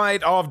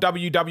outside of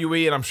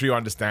WWE, and I'm sure you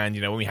understand,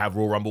 when we have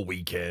Royal Rumble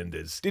weekend,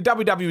 the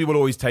WWE will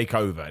always take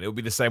over. And it'll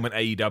be the same when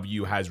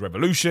AEW has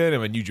Revolution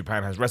and when New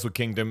Japan has Wrestle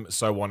Kingdom,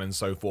 so on and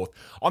so forth.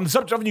 On the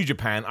subject of New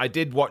Japan, I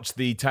did watch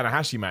the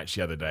Tanahashi match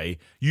the other day.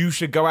 You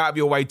should go out of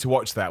your way to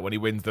watch that when he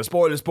wins the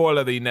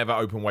spoiler, the never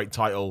open weight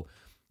title.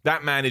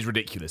 That man is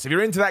ridiculous. If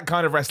you're into that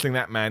kind of wrestling,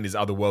 that man is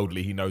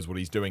otherworldly. He knows what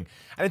he's doing.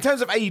 And in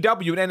terms of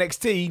AEW and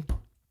NXT,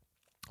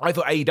 I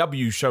thought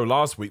AEW's show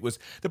last week was...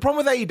 The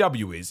problem with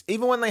AEW is,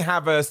 even when they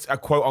have a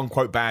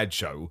quote-unquote bad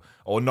show,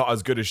 or not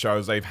as good a show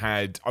as they've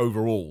had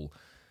overall,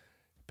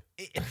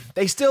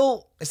 they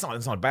still... It's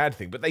not a bad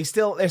thing, but they're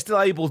still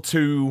able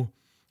to...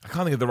 I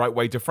can't think of the right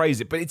way to phrase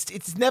it, but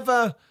it's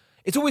never...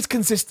 It's always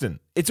consistent.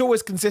 It's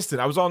always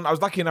consistent. I was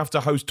lucky enough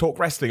to host Talk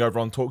Wrestling over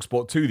on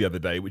TalkSport 2 the other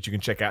day, which you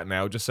can check out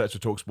now. Just search for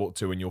TalkSport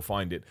 2 and you'll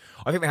find it.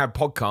 I think they have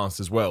podcasts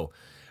as well.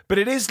 But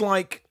it is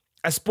like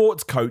a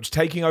sports coach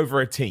taking over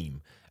a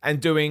team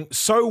and doing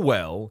so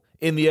well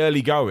in the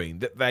early going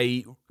that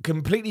they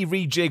completely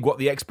rejig what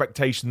the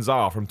expectations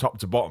are from top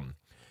to bottom.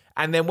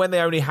 And then when they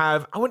only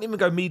have, I wouldn't even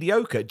go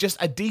mediocre, just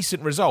a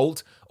decent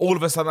result, all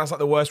of a sudden that's like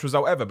the worst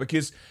result ever,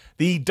 because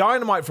the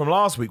Dynamite from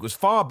last week was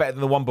far better than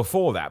the one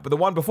before that, but the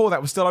one before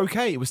that was still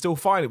okay. It was still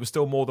fine. It was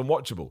still more than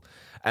watchable.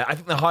 I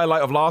think the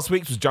highlight of last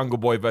week's was Jungle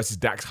Boy versus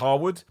Dax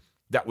Harwood.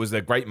 That was a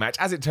great match.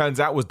 As it turns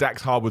out, it was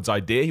Dax Harwood's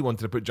idea. He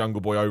wanted to put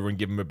Jungle Boy over and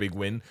give him a big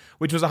win,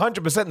 which was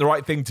 100% the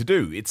right thing to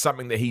do. It's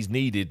something that he's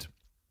needed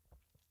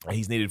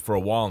for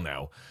a while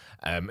now.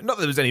 Not that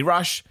there was any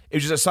rush. It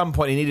was just at some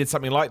point he needed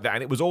something like that,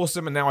 and it was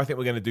awesome. And now I think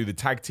we're going to do the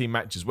tag team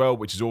match as well,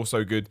 which is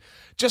also good.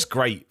 Just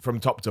great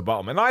from top to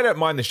bottom. And I don't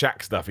mind the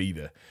Shaq stuff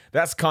either.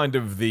 That's kind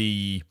of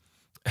the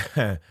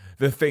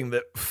the thing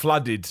that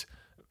flooded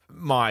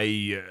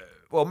my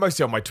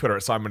mostly on my Twitter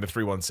at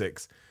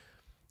Simon316.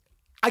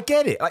 I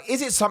get it. Like,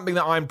 is it something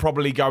that I'm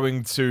probably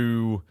going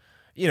to,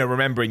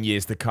 remember in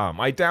years to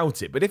come? I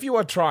doubt it. But if you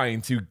are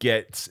trying to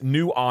get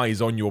new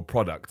eyes on your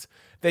product,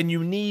 then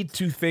you need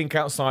to think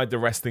outside the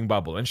wrestling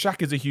bubble. And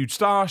Shaq is a huge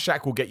star.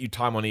 Shaq will get you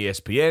time on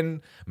ESPN,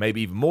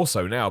 maybe even more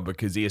so now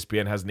because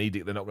ESPN has an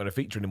edict they're not going to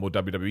feature any more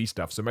WWE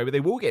stuff. So maybe they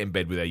will get in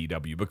bed with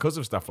AEW because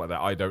of stuff like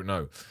that. I don't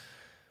know.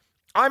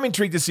 I'm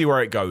intrigued to see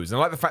where it goes. And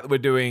I like the fact that we're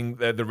doing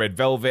the Red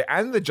Velvet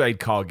and the Jade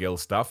Cargill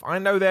stuff. I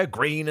know they're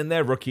green and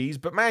they're rookies,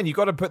 but man, you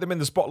got to put them in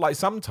the spotlight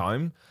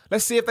sometime.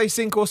 Let's see if they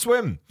sink or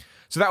swim.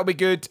 So that'll be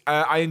good.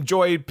 I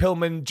enjoyed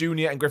Pillman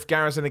Jr. and Griff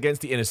Garrison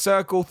against the Inner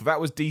Circle. So that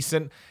was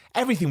decent.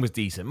 Everything was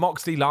decent.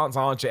 Moxley, Lance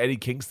Archer, Eddie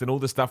Kingston, all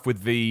the stuff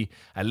with the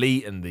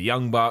Elite and the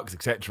Young Bucks,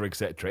 etc.,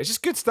 etc. It's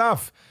just good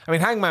stuff. I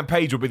mean, Hangman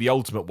Page will be the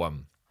ultimate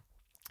one.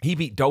 He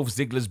beat Dolph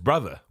Ziggler's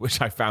brother,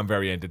 which I found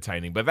very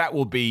entertaining. But that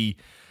will be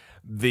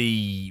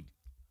the,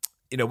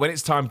 when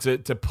it's time to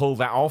pull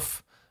that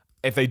off,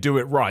 if they do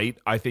it right,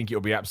 I think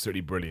it'll be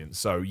absolutely brilliant.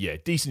 So yeah,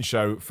 decent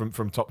show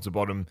from top to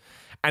bottom.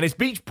 And it's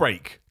Beach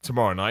Break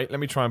tomorrow night. Let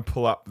me try and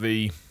pull up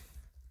the...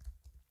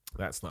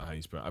 That's not how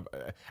you spell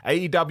it.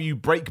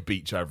 AEW Break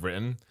Beach, I've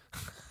written.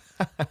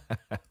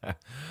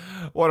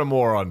 What a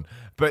moron.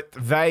 But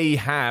they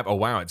have... Oh,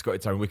 wow, it's got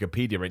its own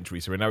Wikipedia entry,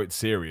 so we know it's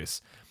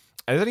serious.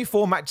 And there's only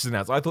 4 matches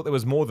announced. I thought there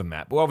was more than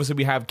that. But obviously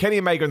we have Kenny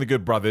Omega and the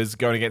Good Brothers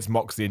going against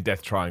Moxley and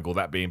Death Triangle,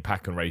 that being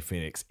Pac and Ray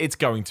Phoenix. It's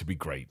going to be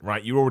great,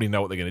 right? You already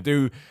know what they're going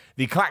to do.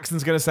 The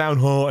klaxon's going to sound,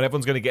 and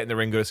everyone's going to get in the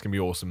ring. It's going to be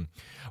awesome.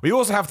 We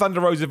also have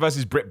Thunder Rosa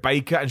versus Britt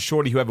Baker, and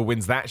surely whoever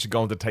wins that should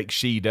go on to take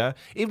Shida.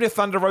 Even if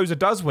Thunder Rosa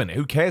does win it,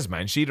 who cares,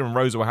 man? Shida and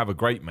Rosa will have a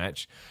great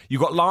match.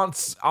 You've got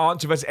Lance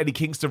Archer versus Eddie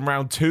Kingston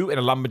round 2 in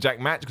a lumberjack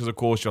match, because of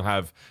course you'll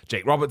have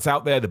Jake Roberts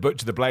out there, the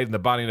Butcher, the Blade, and the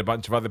Bunny, and a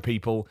bunch of other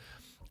people.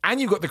 And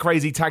you've got the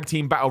crazy tag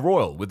team battle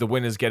royal with the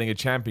winners getting a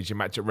championship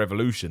match at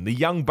Revolution. The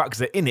Young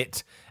Bucks are in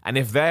it, and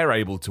if they're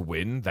able to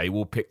win, they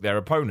will pick their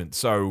opponent.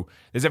 So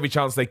there's every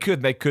chance they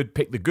could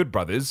pick the Good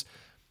Brothers.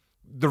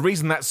 The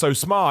reason that's so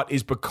smart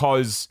is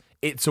because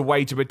it's a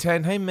way to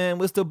pretend, hey man,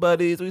 we're still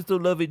buddies, we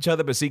still love each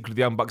other, but secretly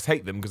the Young Bucks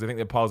hate them because they think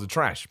they're piles of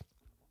trash.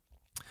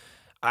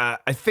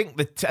 I think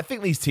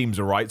these teams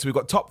are right. So we've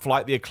got Top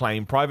Flight, The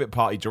Acclaim, Private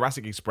Party,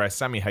 Jurassic Express,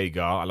 Sammy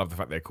Hagar. I love the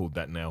fact they're called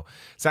that now.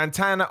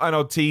 Santana and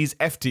Ortiz,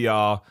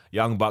 FTR,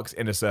 Young Bucks,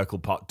 Inner Circle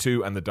Part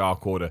 2, and The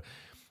Dark Order.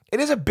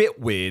 It is a bit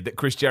weird that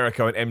Chris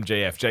Jericho and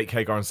MJF, Jake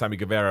Hagar and Sammy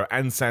Guevara,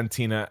 and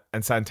Santana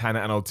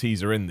and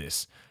Ortiz are in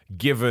this,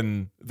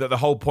 given that the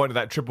whole point of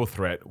that triple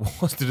threat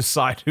was to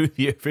decide who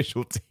the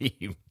official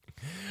team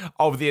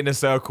of the Inner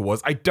Circle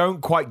was. I don't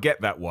quite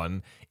get that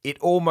one. It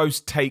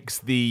almost takes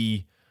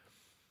the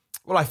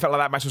well, I felt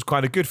like that match was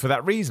quite good for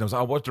that reason. I was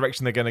like, what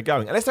direction they're going to go?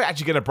 Unless they're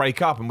actually going to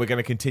break up and we're going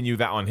to continue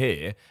that on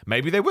here,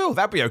 maybe they will.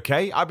 That'd be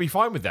okay. I'd be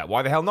fine with that.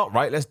 Why the hell not,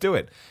 right? Let's do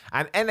it.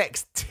 And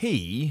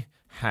NXT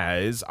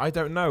has, I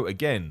don't know,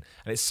 again,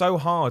 and it's so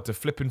hard to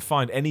flip and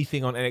find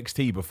anything on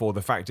NXT before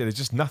the fact. There's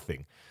just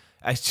nothing.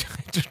 It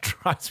just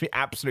drives me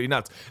absolutely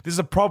nuts. This is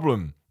a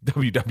problem,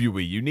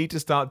 WWE. You need to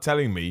start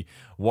telling me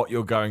what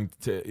you're going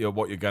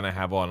to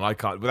have on. I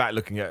can't, without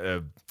looking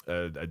at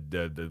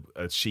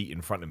a sheet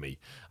in front of me.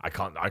 I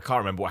can't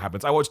remember what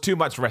happens. I watch too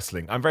much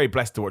wrestling. I'm very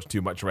blessed to watch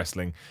too much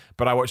wrestling,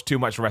 but I watch too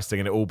much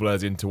wrestling and it all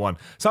blurs into one.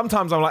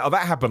 Sometimes I'm like, oh,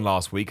 that happened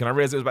last week, and I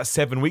realized it was about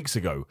 7 weeks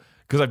ago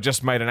because I've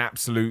just made an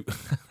absolute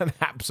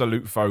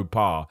faux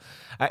pas.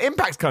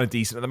 Impact's kind of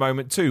decent at the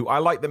moment too. I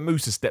like that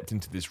Moose has stepped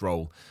into this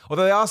role,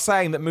 although they are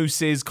saying that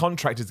Moose's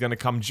contract is going to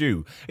come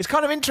due. It's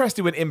kind of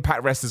interesting when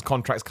Impact wrestlers'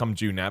 contracts come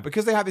due now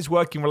because they have this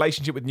working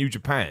relationship with New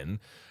Japan.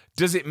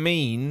 Does it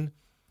mean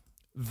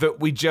that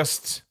we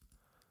just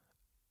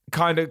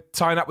kind of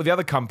sign up with the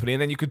other company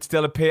and then you could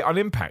still appear on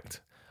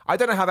Impact? I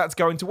don't know how that's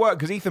going to work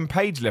because Ethan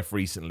Page left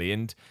recently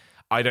and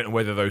I don't know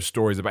whether those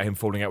stories about him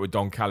falling out with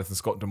Don Callis and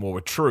Scott D'Amore were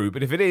true,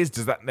 but if it is,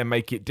 does that then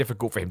make it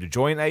difficult for him to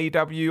join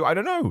AEW? I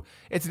don't know.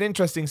 It's an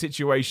interesting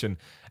situation.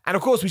 And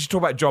of course, we should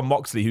talk about Jon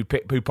Moxley, who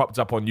popped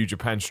up on New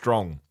Japan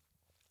Strong,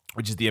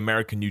 which is the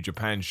American New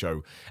Japan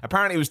show.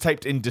 Apparently it was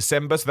taped in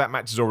December, so that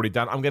match is already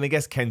done. I'm going to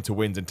guess Kenta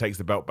wins and takes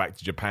the belt back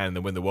to Japan, and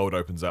then when the world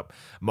opens up,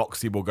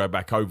 Moxley will go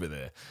back over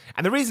there.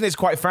 And the reason it's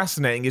quite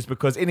fascinating is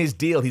because in his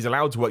deal, he's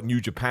allowed to work New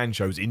Japan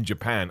shows in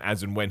Japan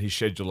as and when his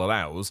schedule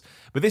allows.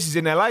 But this is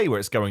in LA where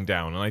it's going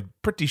down, and I'm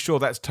pretty sure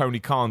that's Tony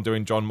Khan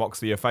doing Jon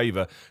Moxley a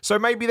favour. So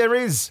maybe there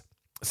is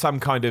some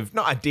kind of,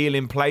 not a deal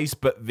in place,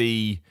 but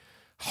the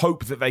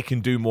hope that they can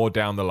do more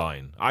down the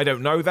line. I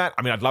don't know that.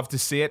 I mean, I'd love to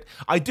see it.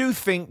 I do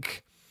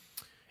think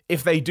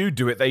if they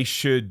do it, they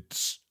should.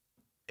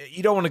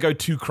 You don't want to go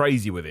too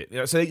crazy with it. You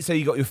know, so say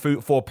you got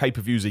your 4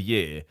 pay-per-views a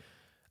year.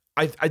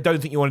 I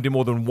don't think you want to do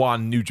more than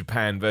one New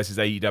Japan versus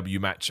AEW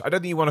match. I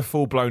don't think you want a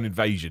full-blown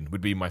invasion would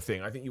be my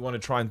thing. I think you want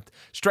to try and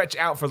stretch it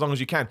out for as long as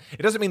you can.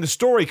 It doesn't mean the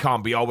story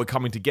can't be, oh, we're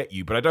coming to get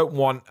you, but I don't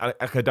want a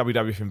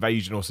WWF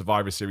Invasion or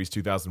Survivor Series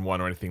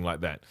 2001 or anything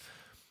like that.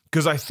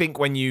 Because I think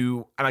when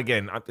you, and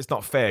again, it's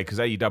not fair because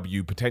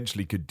AEW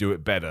potentially could do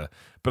it better,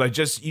 but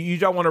you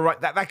don't want to write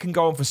that. That can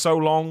go on for so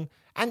long.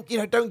 And, you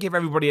know, don't give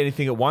everybody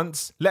anything at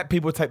once. Let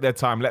people take their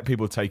time. Let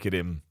people take it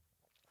in.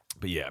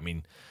 But yeah, I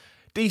mean,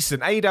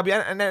 decent.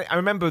 AEW, and I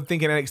remember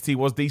thinking NXT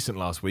was decent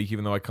last week,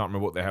 even though I can't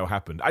remember what the hell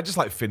happened. I just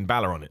like Finn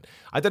Balor on it.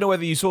 I don't know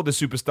whether you saw the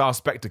Superstar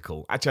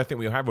Spectacle. Actually, I think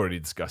we have already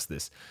discussed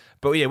this.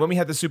 But yeah, when we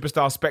had the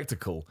Superstar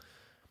Spectacle,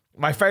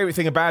 my favourite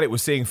thing about it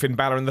was seeing Finn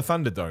Balor in the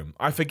Thunderdome.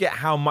 I forget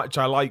how much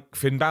I like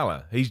Finn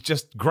Balor. He's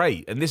just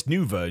great. And this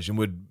new version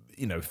would,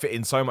 you know, fit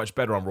in so much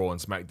better on Raw and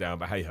SmackDown.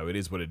 But hey-ho, it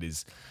is what it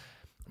is.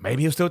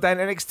 Maybe he'll still stay in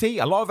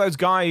NXT. A lot of those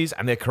guys,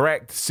 and they're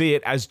correct, see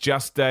it as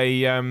just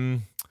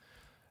just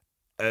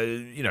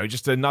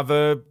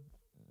another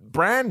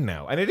brand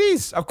now. And it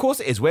is. Of course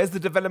it is. Where's the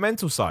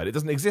developmental side? It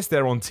doesn't exist.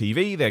 They're on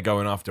TV. They're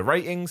going after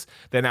ratings.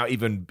 They're now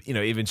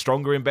even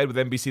stronger in bed with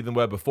NBC than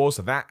they were before,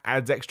 so that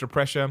adds extra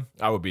pressure.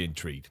 I would be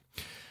intrigued.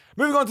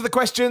 Moving on to the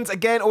questions.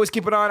 Again, always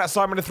keep an eye on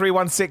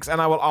Simon316,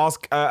 and I will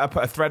ask,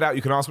 put a thread out.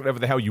 You can ask whatever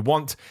the hell you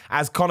want.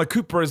 As Connor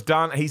Cooper has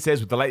done, he says,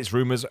 with the latest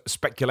rumours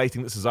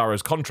speculating that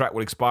Cesaro's contract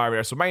will expire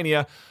at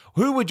WrestleMania,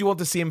 who would you want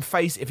to see him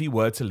face if he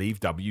were to leave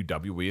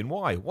WWE, and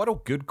why? What a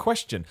good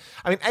question.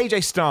 I mean,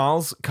 AJ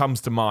Styles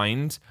comes to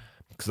mind,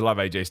 because I love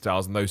AJ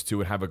Styles, and those two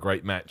would have a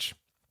great match.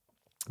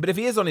 But if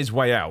he is on his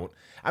way out,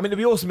 I mean, it'd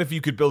be awesome if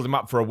you could build him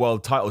up for a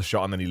world title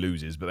shot and then he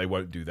loses, but they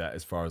won't do that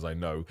as far as I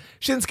know.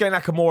 Shinsuke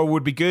Nakamura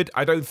would be good.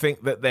 I don't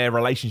think that their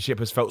relationship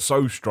has felt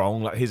so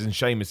strong, like his and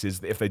Sheamus's,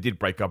 that if they did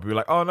break up, we'd be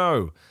like, oh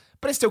no.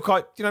 But it's still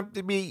quite,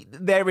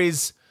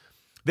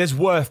 there's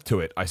worth to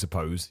it, I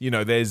suppose. You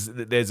know, there's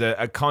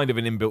a kind of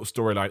an inbuilt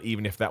storyline,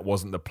 even if that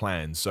wasn't the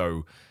plan.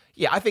 So,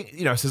 yeah, I think,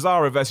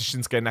 Cesaro versus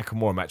Shinsuke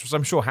Nakamura match, which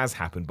I'm sure has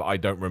happened, but I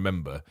don't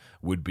remember,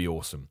 would be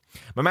awesome.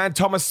 My man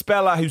Thomas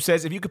Speller, who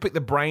says, if you could pick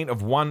the brain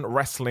of one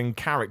wrestling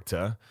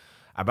character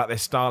about their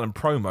style and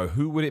promo,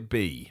 who would it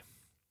be?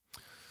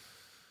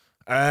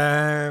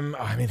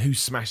 Who's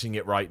smashing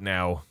it right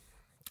now?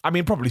 I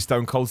mean, probably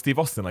Stone Cold Steve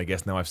Austin, I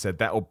guess, now I've said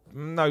that. Or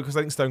no, because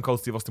I think Stone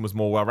Cold Steve Austin was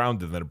more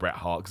well-rounded than a Bret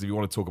Hart, because if you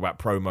want to talk about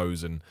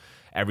promos and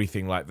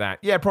everything like that,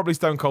 yeah, probably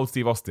Stone Cold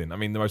Steve Austin. I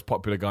mean, the most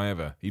popular guy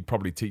ever. He'd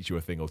probably teach you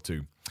a thing or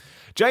two.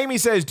 Jamie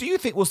says, do you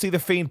think we'll see The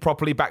Fiend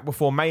properly back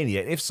before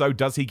Mania? And if so,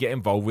 does he get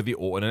involved with the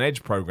Orton and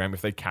Edge program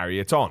if they carry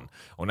it on?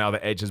 Or now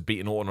that Edge has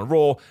beaten Orton on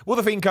Raw, will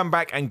The Fiend come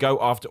back and go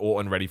after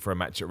Orton ready for a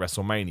match at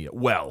WrestleMania?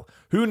 Well,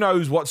 who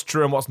knows what's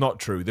true and what's not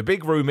true? The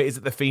big rumor is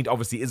that The Fiend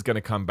obviously is going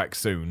to come back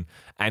soon,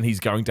 and he's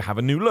going to have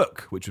a new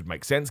look, which would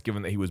make sense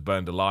given that he was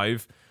burned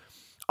alive.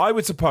 I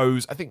would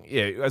suppose, I think,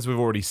 yeah, as we've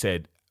already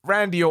said,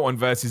 Randy Orton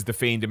versus The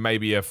Fiend and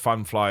maybe a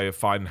Funfly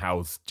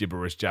Finehouse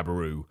gibberish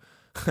jabberoo.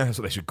 That's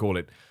what they should call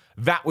it.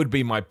 That would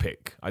be my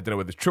pick. I don't know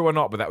whether it's true or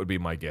not, but that would be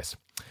my guess.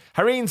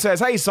 Hareen says,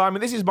 hey,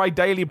 Simon, this is my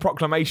daily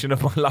proclamation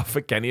of my love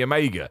for Kenny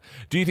Omega.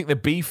 Do you think the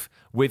beef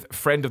with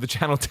friend of the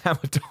channel, Tama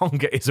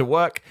Tonga, is a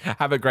work?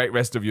 Have a great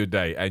rest of your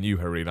day. And you,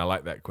 Hareen, I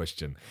like that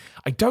question.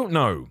 I don't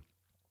know.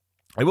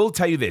 I will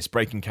tell you this,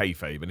 breaking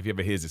kayfabe, and if he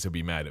ever hears this, he'll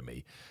be mad at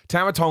me.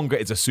 Tama Tonga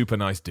is a super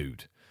nice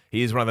dude.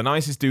 He is one of the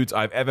nicest dudes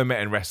I've ever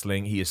met in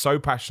wrestling. He is so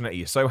passionate.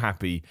 He is so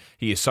happy.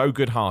 He is so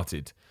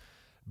good-hearted.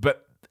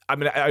 But I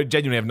mean, I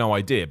genuinely have no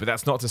idea, but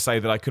that's not to say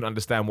that I couldn't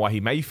understand why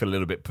he may feel a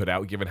little bit put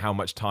out given how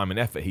much time and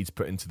effort he's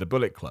put into the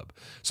Bullet Club.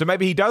 So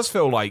maybe he does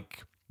feel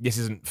like this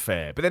isn't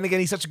fair. But then again,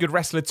 he's such a good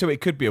wrestler too, it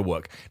could be a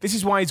work. This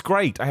is why he's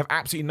great. I have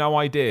absolutely no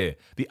idea.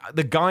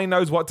 The guy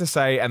knows what to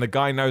say and the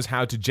guy knows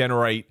how to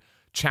generate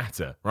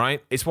chatter,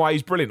 right? It's why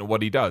he's brilliant at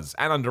what he does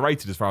and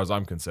underrated as far as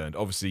I'm concerned.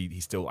 Obviously,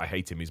 I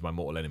hate him. He's my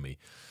mortal enemy.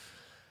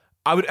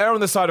 I would err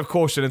on the side of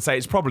caution and say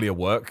it's probably a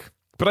work.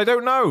 But I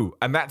don't know.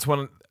 And that's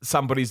when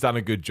somebody's done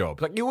a good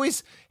job. Like, you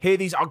always hear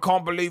these, I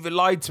can't believe it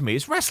lied to me.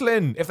 It's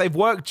wrestling. If they've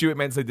worked you, it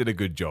means they did a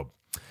good job.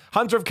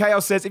 Hunter of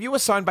Chaos says, if you were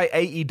signed by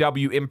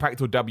AEW,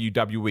 Impact, or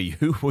WWE,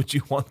 who would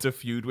you want to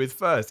feud with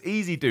first?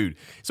 Easy, dude.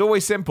 It's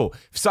always simple.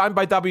 Signed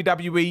by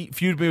WWE,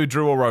 feud me with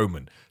Drew or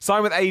Roman.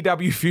 Sign with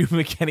AEW, feud me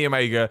with Kenny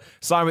Omega.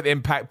 Sign with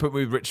Impact, put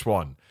me with Rich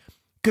Swann.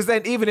 Because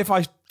then even if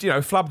I,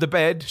 flub the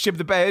bed, shib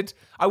the bed,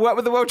 I work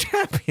with the world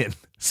champion.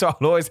 So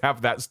I'll always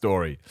have that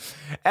story.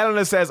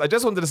 Eleanor says, I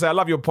just wanted to say I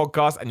love your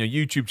podcast and your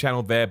YouTube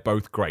channel. They're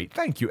both great.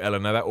 Thank you,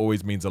 Eleanor. That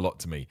always means a lot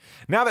to me.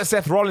 Now that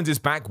Seth Rollins is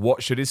back,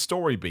 what should his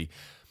story be?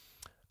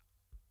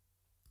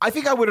 I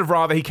think I would have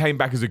rather he came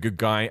back as a good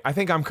guy. I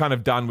think I'm kind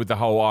of done with the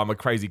whole, I'm a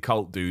crazy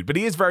cult dude. But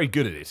he is very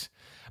good at it.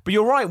 But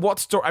you're right, what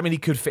story? I mean, he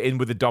could fit in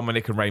with the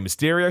Dominic and Rey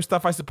Mysterio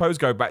stuff, I suppose.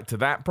 Go back to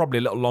that. Probably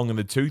a little long in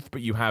the tooth,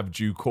 but you have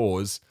due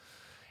cause.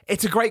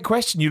 It's a great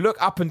question. You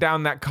look up and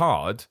down that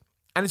card,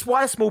 and it's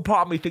why a small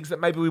part of me thinks that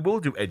maybe we will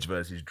do Edge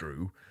versus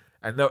Drew.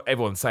 And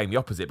everyone's saying the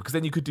opposite, because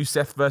then you could do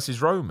Seth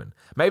versus Roman.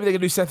 Maybe they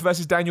could do Seth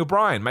versus Daniel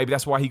Bryan. Maybe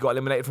that's why he got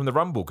eliminated from the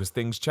Rumble, because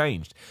things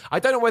changed. I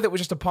don't know whether it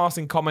was just a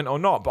passing comment or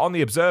not, but on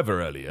The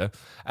Observer earlier,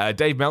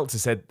 Dave Meltzer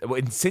said,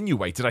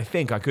 insinuated, I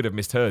think, I could have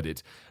misheard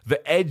it,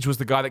 that Edge was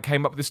the guy that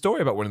came up with the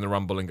story about winning the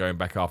Rumble and going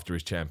back after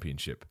his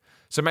championship.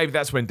 So maybe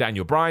that's when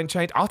Daniel Bryan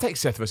changed. I'll take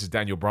Seth versus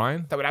Daniel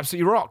Bryan. That would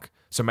absolutely rock.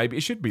 So maybe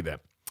it should be there.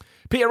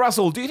 Peter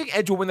Russell, do you think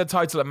Edge will win the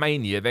title at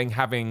Mania, then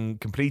having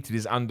completed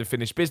his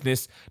unfinished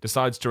business,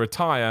 decides to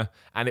retire,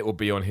 and it will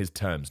be on his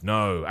terms?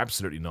 No,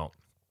 absolutely not.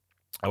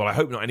 Well, I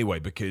hope not anyway,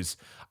 because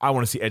I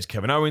want to see Edge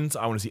Kevin Owens,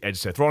 I want to see Edge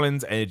Seth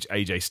Rollins, Edge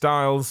AJ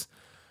Styles,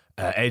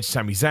 Edge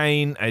Sami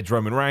Zayn, Edge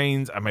Roman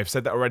Reigns. I may have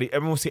said that already.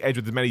 Everyone will see Edge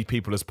with as many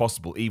people as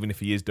possible, even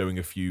if he is doing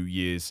a few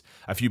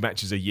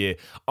matches a year.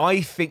 I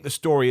think the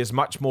story is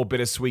much more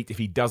bittersweet if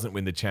he doesn't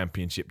win the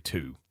championship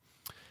too.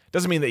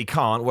 Doesn't mean that he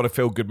can't. What a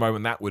feel-good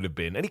moment that would have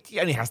been. And he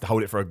only has to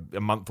hold it for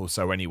a month or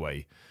so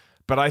anyway.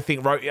 But I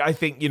think,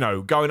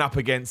 going up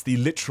against the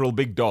literal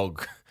big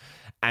dog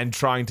and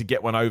trying to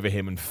get one over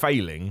him and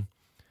failing,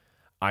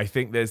 I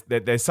think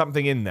there's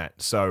something in that.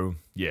 So,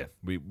 yeah,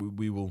 we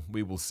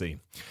will see.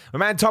 My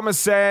man Thomas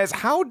says,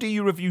 how do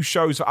you review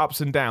shows for ups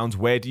and downs?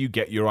 Where do you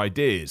get your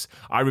ideas?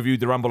 I reviewed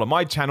the Rumble on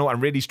my channel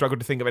and really struggled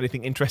to think of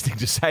anything interesting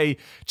to say.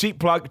 Cheap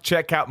plug,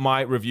 check out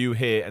my review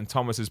here. And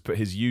Thomas has put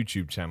his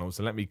YouTube channel,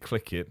 so let me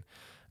click it.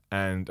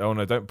 And, oh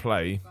no, don't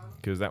play,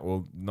 because that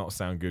will not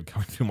sound good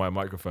coming through my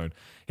microphone.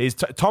 Here's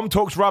Tom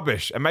Talks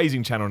Rubbish.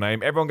 Amazing channel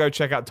name. Everyone go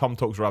check out Tom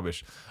Talks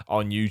Rubbish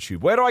on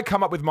YouTube. Where do I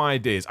come up with my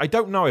ideas? I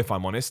don't know, if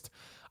I'm honest.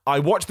 I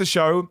watch the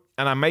show,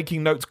 and I'm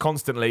making notes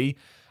constantly,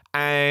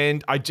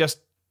 and I just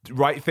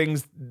write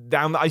things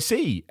down that I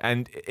see.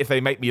 And if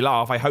they make me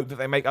laugh, I hope that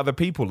they make other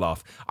people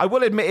laugh. I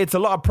will admit it's a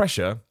lot of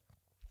pressure.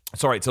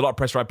 Sorry, it's a lot of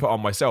pressure I put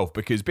on myself,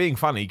 because being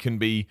funny can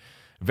be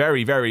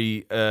very,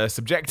 very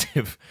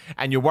subjective,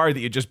 and you're worried that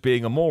you're just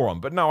being a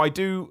moron. But no,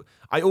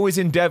 I always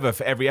endeavor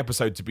for every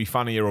episode to be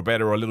funnier or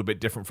better or a little bit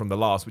different from the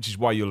last, which is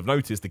why you'll have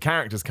noticed the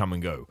characters come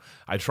and go.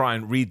 I try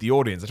and read the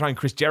audience. I try and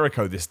Chris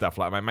Jericho this stuff.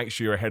 Like, I make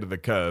sure you're ahead of the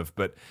curve.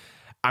 But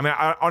I mean,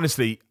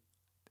 honestly,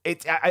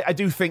 I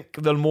do think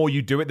the more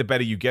you do it, the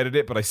better you get at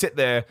it. But I sit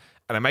there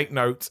and I make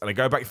notes and I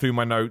go back through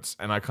my notes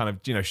and I kind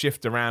of,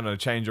 shift around and I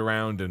change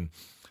around, and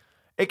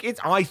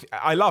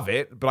I love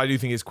it, but I do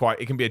think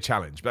it can be a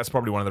challenge. But that's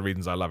probably one of the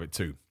reasons I love it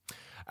too.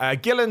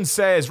 Gillen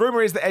says,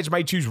 rumor is that Edge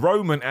may choose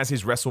Roman as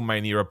his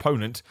WrestleMania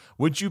opponent.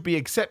 Would you be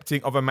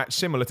accepting of a match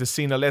similar to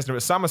Cena Lesnar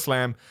at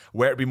SummerSlam,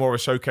 where it'd be more of a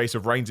showcase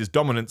of Reigns'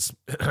 dominance,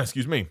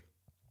 excuse me,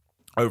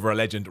 over a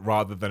legend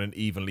rather than an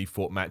evenly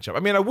fought matchup? I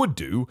mean, I would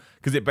do,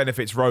 because it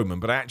benefits Roman,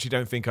 but I actually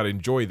don't think I'd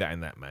enjoy that in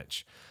that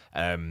match.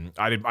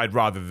 I'd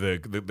rather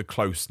the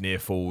close near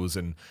falls,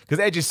 and because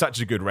Edge is such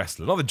a good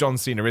wrestler. Not that John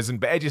Cena isn't,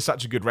 but Edge is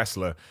such a good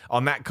wrestler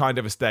on that kind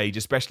of a stage,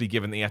 especially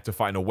given that he had to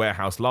fight in a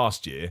warehouse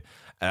last year.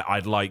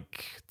 I'd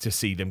like to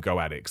see them go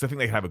at it, because I think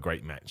they could have a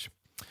great match.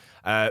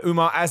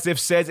 Umar Asif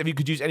says, if you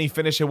could use any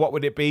finisher, what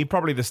would it be?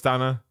 Probably the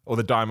Stunner or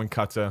the Diamond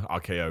Cutter,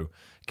 RKO,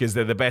 because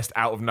they're the best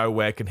out of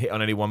nowhere, can hit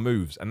on anyone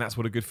moves, and that's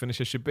what a good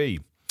finisher should be.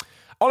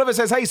 Oliver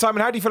says, hey,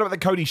 Simon, how do you feel about the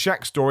Cody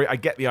Shaq story? I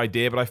get the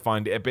idea, but I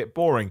find it a bit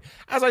boring.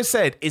 As I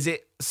said, is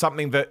it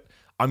something that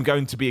I'm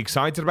going to be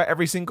excited about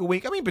every single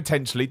week? I mean,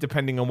 potentially,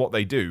 depending on what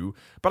they do.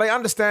 But I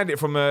understand it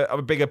from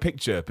a bigger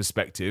picture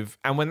perspective.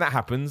 And when that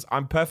happens,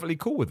 I'm perfectly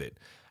cool with it.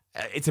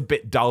 It's a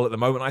bit dull at the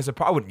moment, I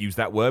suppose. I wouldn't use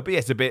that word, but yeah,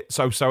 it's a bit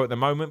so-so at the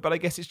moment. But I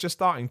guess it's just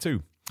starting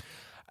too.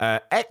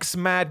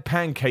 X-Mad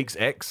Pancakes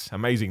X,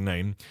 amazing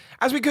name.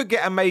 As we could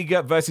get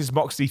Omega versus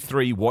Moxley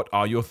 3, what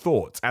are your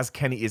thoughts? As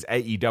Kenny is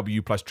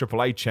AEW plus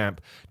AAA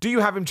champ, do you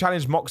have him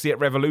challenge Moxley at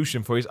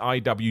Revolution for his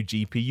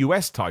IWGP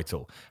US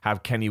title?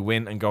 Have Kenny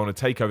win and go on a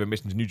takeover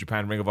mission to New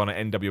Japan, Ring of Honor,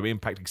 NWA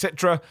Impact,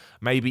 etc.?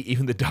 Maybe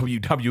even the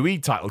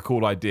WWE title,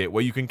 cool idea.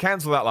 Well, you can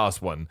cancel that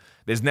last one.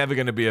 There's never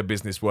going to be a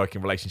business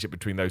working relationship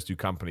between those two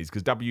companies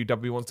because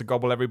WWE wants to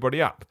gobble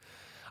everybody up.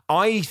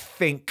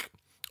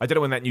 I don't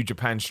know when that New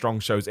Japan Strong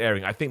show's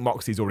airing. I think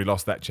Moxley's already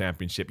lost that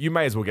championship. You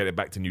may as well get it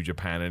back to New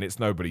Japan, and it's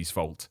nobody's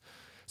fault.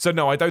 So,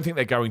 no, I don't think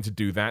they're going to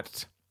do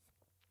that.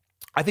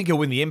 I think he'll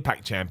win the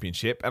Impact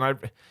Championship,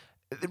 and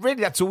really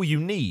that's all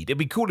you need. It'd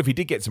be cool if he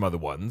did get some other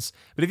ones,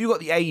 but if you've got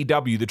the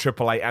AEW, the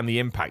AAA, and the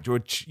Impact,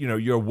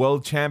 you're a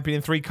world champion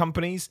in 3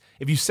 companies.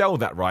 If you sell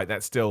that right,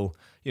 that's still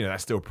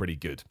pretty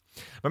good.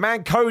 My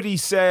man Cody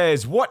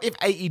says, what if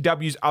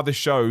AEW's other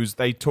shows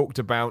they talked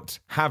about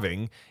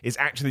having is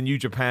actually the New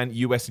Japan,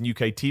 US, and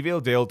UK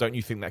TV deal? Don't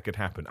you think that could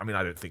happen? I mean,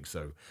 I don't think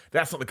so.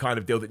 That's not the kind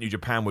of deal that New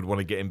Japan would want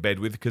to get in bed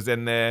with because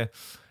then they're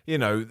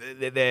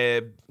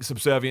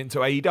subservient to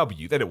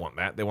AEW. They don't want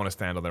that. They want to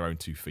stand on their own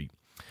 2 feet.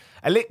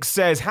 Alex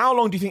says, how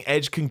long do you think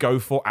Edge can go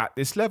for at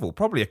this level?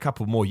 Probably a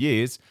couple more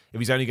years if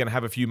he's only going to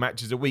have a few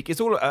matches a week.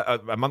 It's all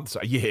a month,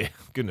 a year.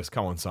 Goodness,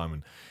 come on,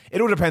 Simon. It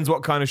all depends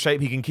what kind of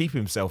shape he can keep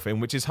himself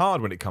in, which is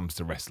hard when it comes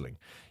to wrestling.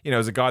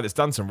 As a guy that's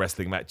done some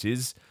wrestling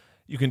matches,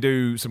 you can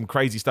do some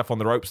crazy stuff on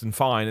the ropes and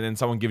fine, and then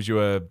someone gives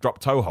you a drop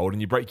toe hold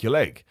and you break your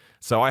leg.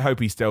 So I hope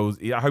he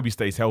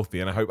stays healthy,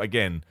 and I hope,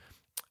 again,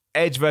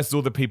 Edge versus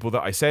all the people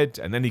that I said,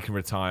 and then he can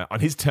retire on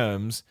his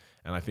terms,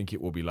 and I think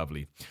it will be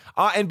lovely.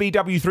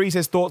 RNBW3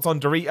 says, thoughts on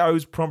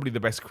Doritos? Probably the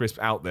best crisp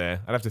out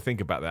there. I'd have to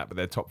think about that, but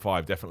they're top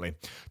 5, definitely.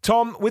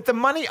 Tom, with the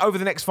money over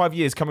the next 5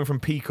 years coming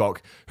from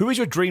Peacock, who is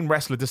your dream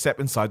wrestler to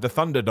step inside the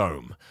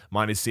Thunderdome?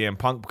 Mine is CM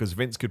Punk, because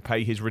Vince could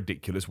pay his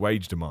ridiculous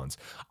wage demands.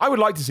 I would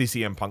like to see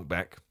CM Punk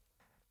back,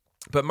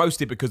 but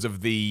mostly because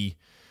of the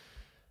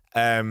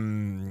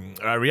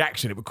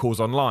reaction it would cause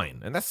online,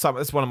 and that's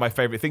one of my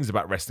favorite things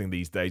about wrestling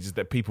these days is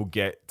that people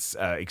get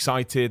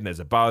excited and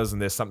there's a buzz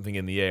and there's something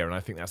in the air, and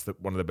I think that's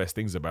one of the best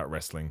things about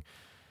wrestling.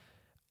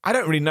 I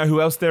don't really know who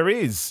else there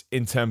is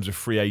in terms of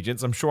free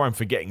agents. I'm sure I'm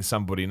forgetting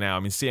somebody now. I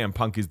mean, CM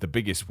Punk is the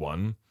biggest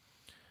one.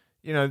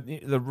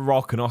 The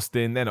Rock and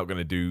Austin, they're not going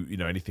to do,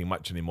 anything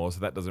much anymore,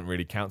 so that doesn't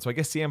really count. So I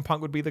guess CM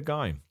Punk would be the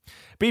guy.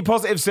 Be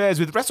Positive says,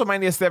 with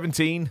WrestleMania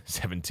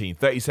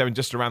 37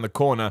 just around the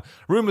corner,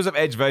 rumors of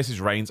Edge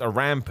versus Reigns are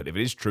rampant. If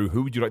it is true,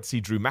 who would you like to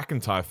see Drew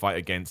McIntyre fight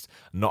against?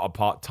 Not a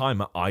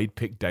part-timer. I'd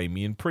pick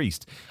Damian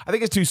Priest. I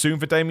think it's too soon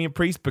for Damian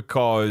Priest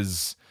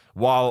because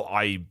while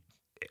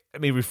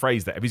let me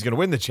rephrase that. If he's going to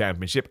win the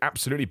championship,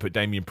 absolutely put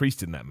Damian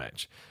Priest in that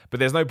match. But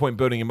there's no point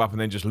building him up and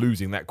then just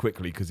losing that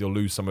quickly because he'll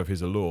lose some of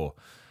his allure.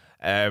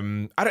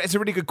 It's a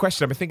really good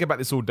question. I've been thinking about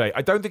this all day.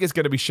 I don't think it's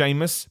going to be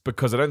Sheamus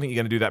because I don't think you're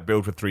going to do that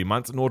build for 3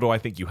 months, nor do I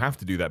think you have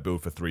to do that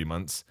build for 3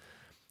 months.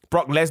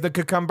 Brock Lesnar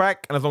could come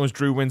back, and as long as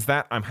Drew wins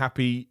that, I'm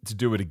happy to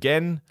do it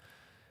again.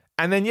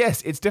 And then,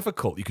 yes, it's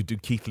difficult. You could do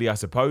Keith Lee, I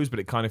suppose, but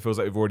it kind of feels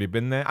like we've already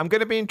been there. I'm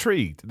going to be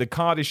intrigued. The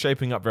card is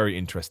shaping up very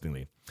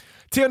interestingly.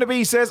 Tiona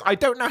B says, I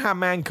don't know how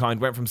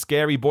Mankind went from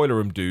scary boiler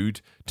room dude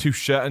to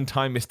shirt and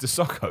tie Mr.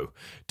 Socko.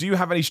 Do you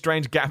have any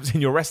strange gaps in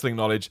your wrestling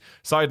knowledge?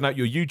 Side note,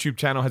 your YouTube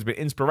channel has been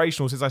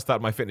inspirational since I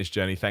started my fitness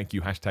journey. Thank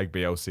you,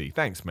 #BLC.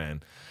 Thanks,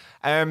 man.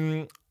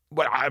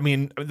 Well, I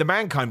mean, the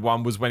Mankind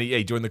one was when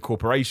he joined the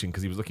corporation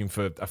because he was looking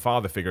for a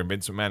father figure in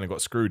Vince McMahon and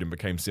got screwed and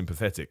became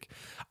sympathetic.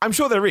 I'm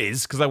sure there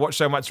is because I watch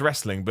so much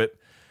wrestling, but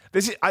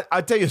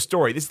I'll tell you a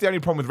story. This is the only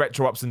problem with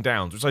retro ups and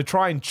downs, which I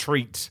try and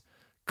treat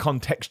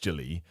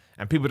contextually,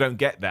 and people don't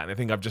get that. They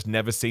think I've just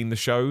never seen the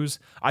shows.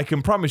 I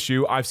can promise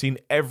you I've seen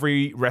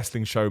every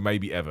wrestling show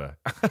maybe ever.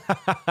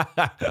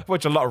 I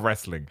watch a lot of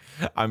wrestling.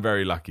 I'm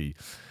very lucky.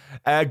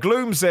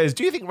 Gloom says,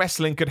 do you think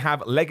wrestling could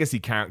have legacy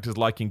characters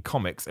like in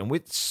comics? And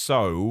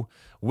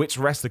which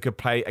wrestler could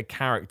play a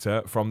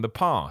character from the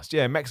past?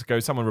 Yeah, Mexico,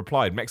 someone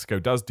replied, Mexico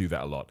does do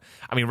that a lot.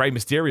 I mean, Rey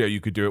Mysterio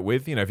you could do it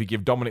with. If you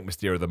give Dominic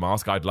Mysterio the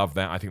mask, I'd love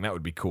that. I think that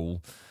would be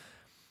cool.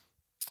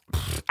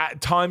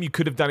 At time, you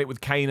could have done it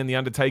with Kane and The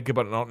Undertaker,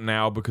 but not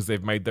now because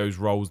they've made those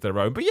roles their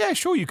own. But yeah,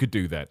 sure, you could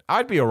do that.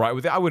 I'd be all right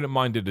with it. I wouldn't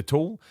mind it at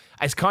all.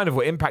 It's kind of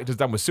what Impact has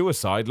done with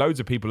Suicide. Loads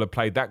of people have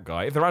played that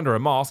guy. If they're under a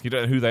mask, you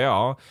don't know who they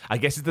are. I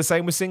guess it's the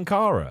same with Sin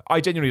Cara. I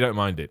genuinely don't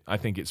mind it. I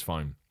think it's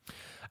fine.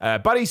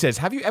 Buddy says,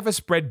 have you ever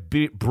spread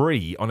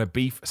brie on a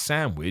beef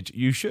sandwich?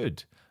 You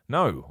should.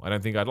 No, I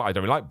don't think I'd like. I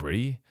don't really like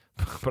brie.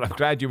 But I'm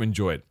glad you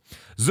enjoy it.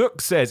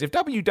 Zook says, if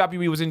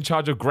WWE was in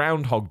charge of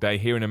Groundhog Day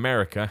here in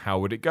America, how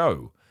would it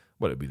go?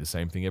 Well, it'd be the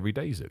same thing every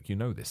day, Zook. You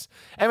know this.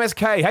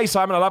 MSK, hey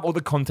Simon, I love all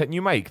the content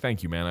you make.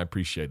 Thank you, man. I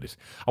appreciate it.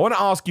 I want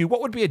to ask you,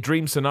 what would be a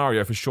dream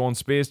scenario for Shawn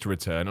Spears to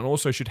return? And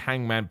also, should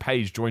Hangman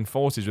Page join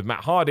forces with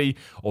Matt Hardy?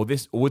 Or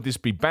would this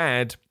be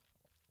bad,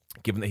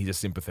 given that he's a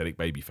sympathetic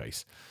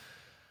babyface?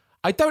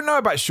 I don't know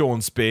about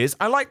Shawn Spears.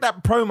 I like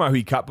that promo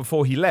he cut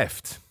before he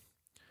left.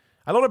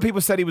 A lot of people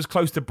said he was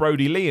close to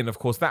Brody Lee, and of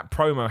course that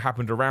promo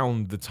happened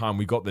around the time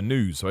we got the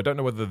news, so I don't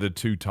know whether the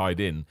two tied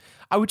in.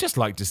 I would just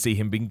like to see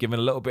him being given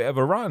a little bit of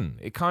a run.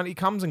 He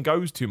comes and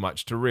goes too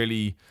much to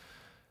really,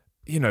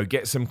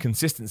 get some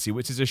consistency,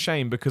 which is a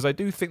shame because I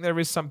do think there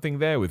is something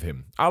there with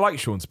him. I like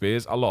Shawn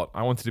Spears a lot.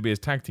 I wanted to be his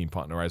tag team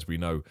partner, as we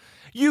know.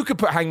 You could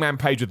put Hangman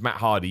Page with Matt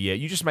Hardy, yeah.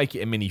 You just make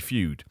it a mini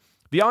feud.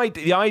 The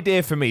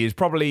idea for me is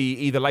probably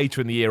either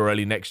later in the year or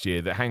early next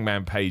year that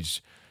Hangman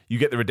Page, you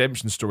get the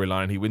redemption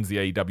storyline, he wins the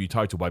AEW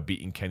title by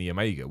beating Kenny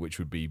Omega, which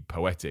would be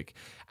poetic.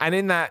 And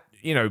in that,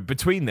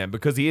 between them,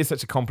 because he is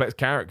such a complex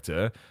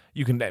character,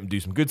 you can let him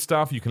do some good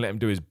stuff, you can let him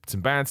do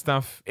some bad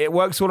stuff. It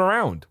works all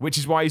around, which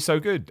is why he's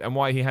so good and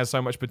why he has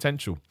so much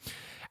potential.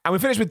 And we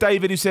finish with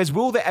David, who says,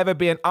 will there ever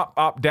be an up,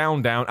 up,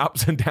 down, down,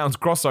 ups and downs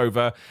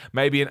crossover,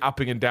 maybe an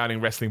upping and downing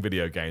wrestling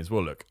video games?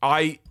 Well, look,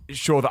 I'm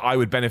sure that I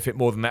would benefit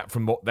more than that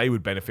from what they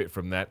would benefit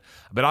from that,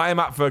 but I am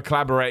up for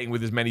collaborating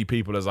with as many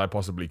people as I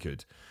possibly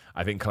could.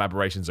 I think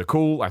collaborations are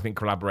cool. I think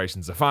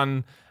collaborations are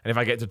fun. And if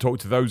I get to talk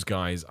to those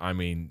guys, I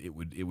mean, it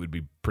would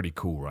be pretty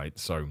cool, right?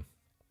 So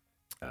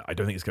I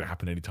don't think it's going to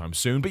happen anytime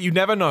soon, but you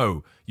never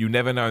know. You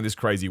never know in this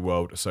crazy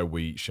world, so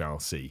we shall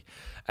see.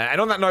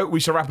 And on that note, we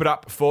shall wrap it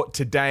up for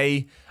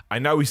today. I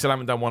know we still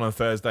haven't done one on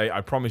Thursday.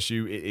 I promise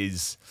you it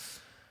is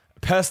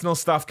personal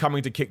stuff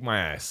coming to kick my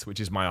ass, which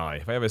is my eye.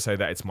 If I ever say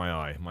that, it's my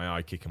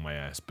eye kicking my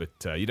ass. But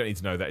you don't need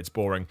to know that, it's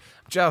boring.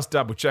 Just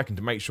double checking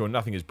to make sure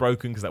nothing is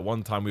broken, because that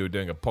one time we were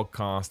doing a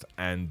podcast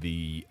and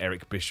the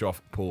Eric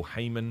Bischoff, Paul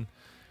Heyman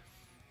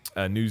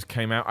news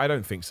came out. I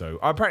don't think so.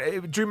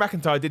 Apparently, Drew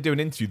McIntyre did do an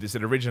interview that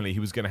said originally he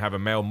was going to have a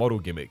male model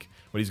gimmick,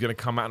 where he's going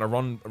to come out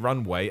on a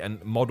runway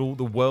and model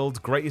the world's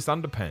greatest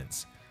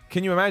underpants.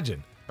 Can you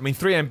imagine? I mean,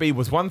 3MB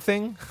was one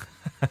thing.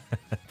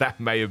 That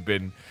may have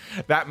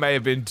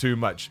been too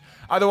much.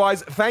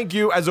 Otherwise, thank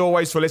you as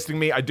always for listening to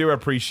me. I do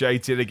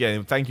appreciate it.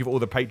 Again, thank you for all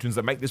the patrons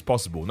that make this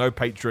possible. No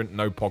patron,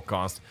 no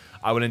podcast.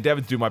 I will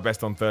endeavor to do my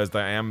best on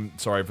Thursday. I am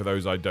sorry for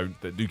those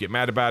that do get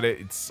mad about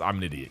it. I'm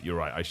an idiot. You're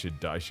right. I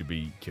should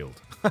be killed.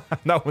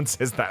 No one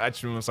says that.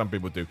 Actually, some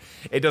people do.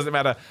 It doesn't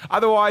matter.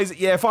 Otherwise,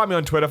 yeah, find me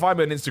on Twitter, find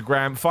me on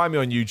Instagram, find me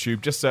on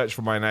YouTube. Just search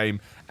for my name,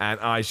 and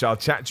I shall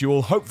chat to you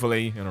all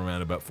hopefully in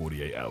around about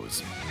 48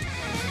 hours.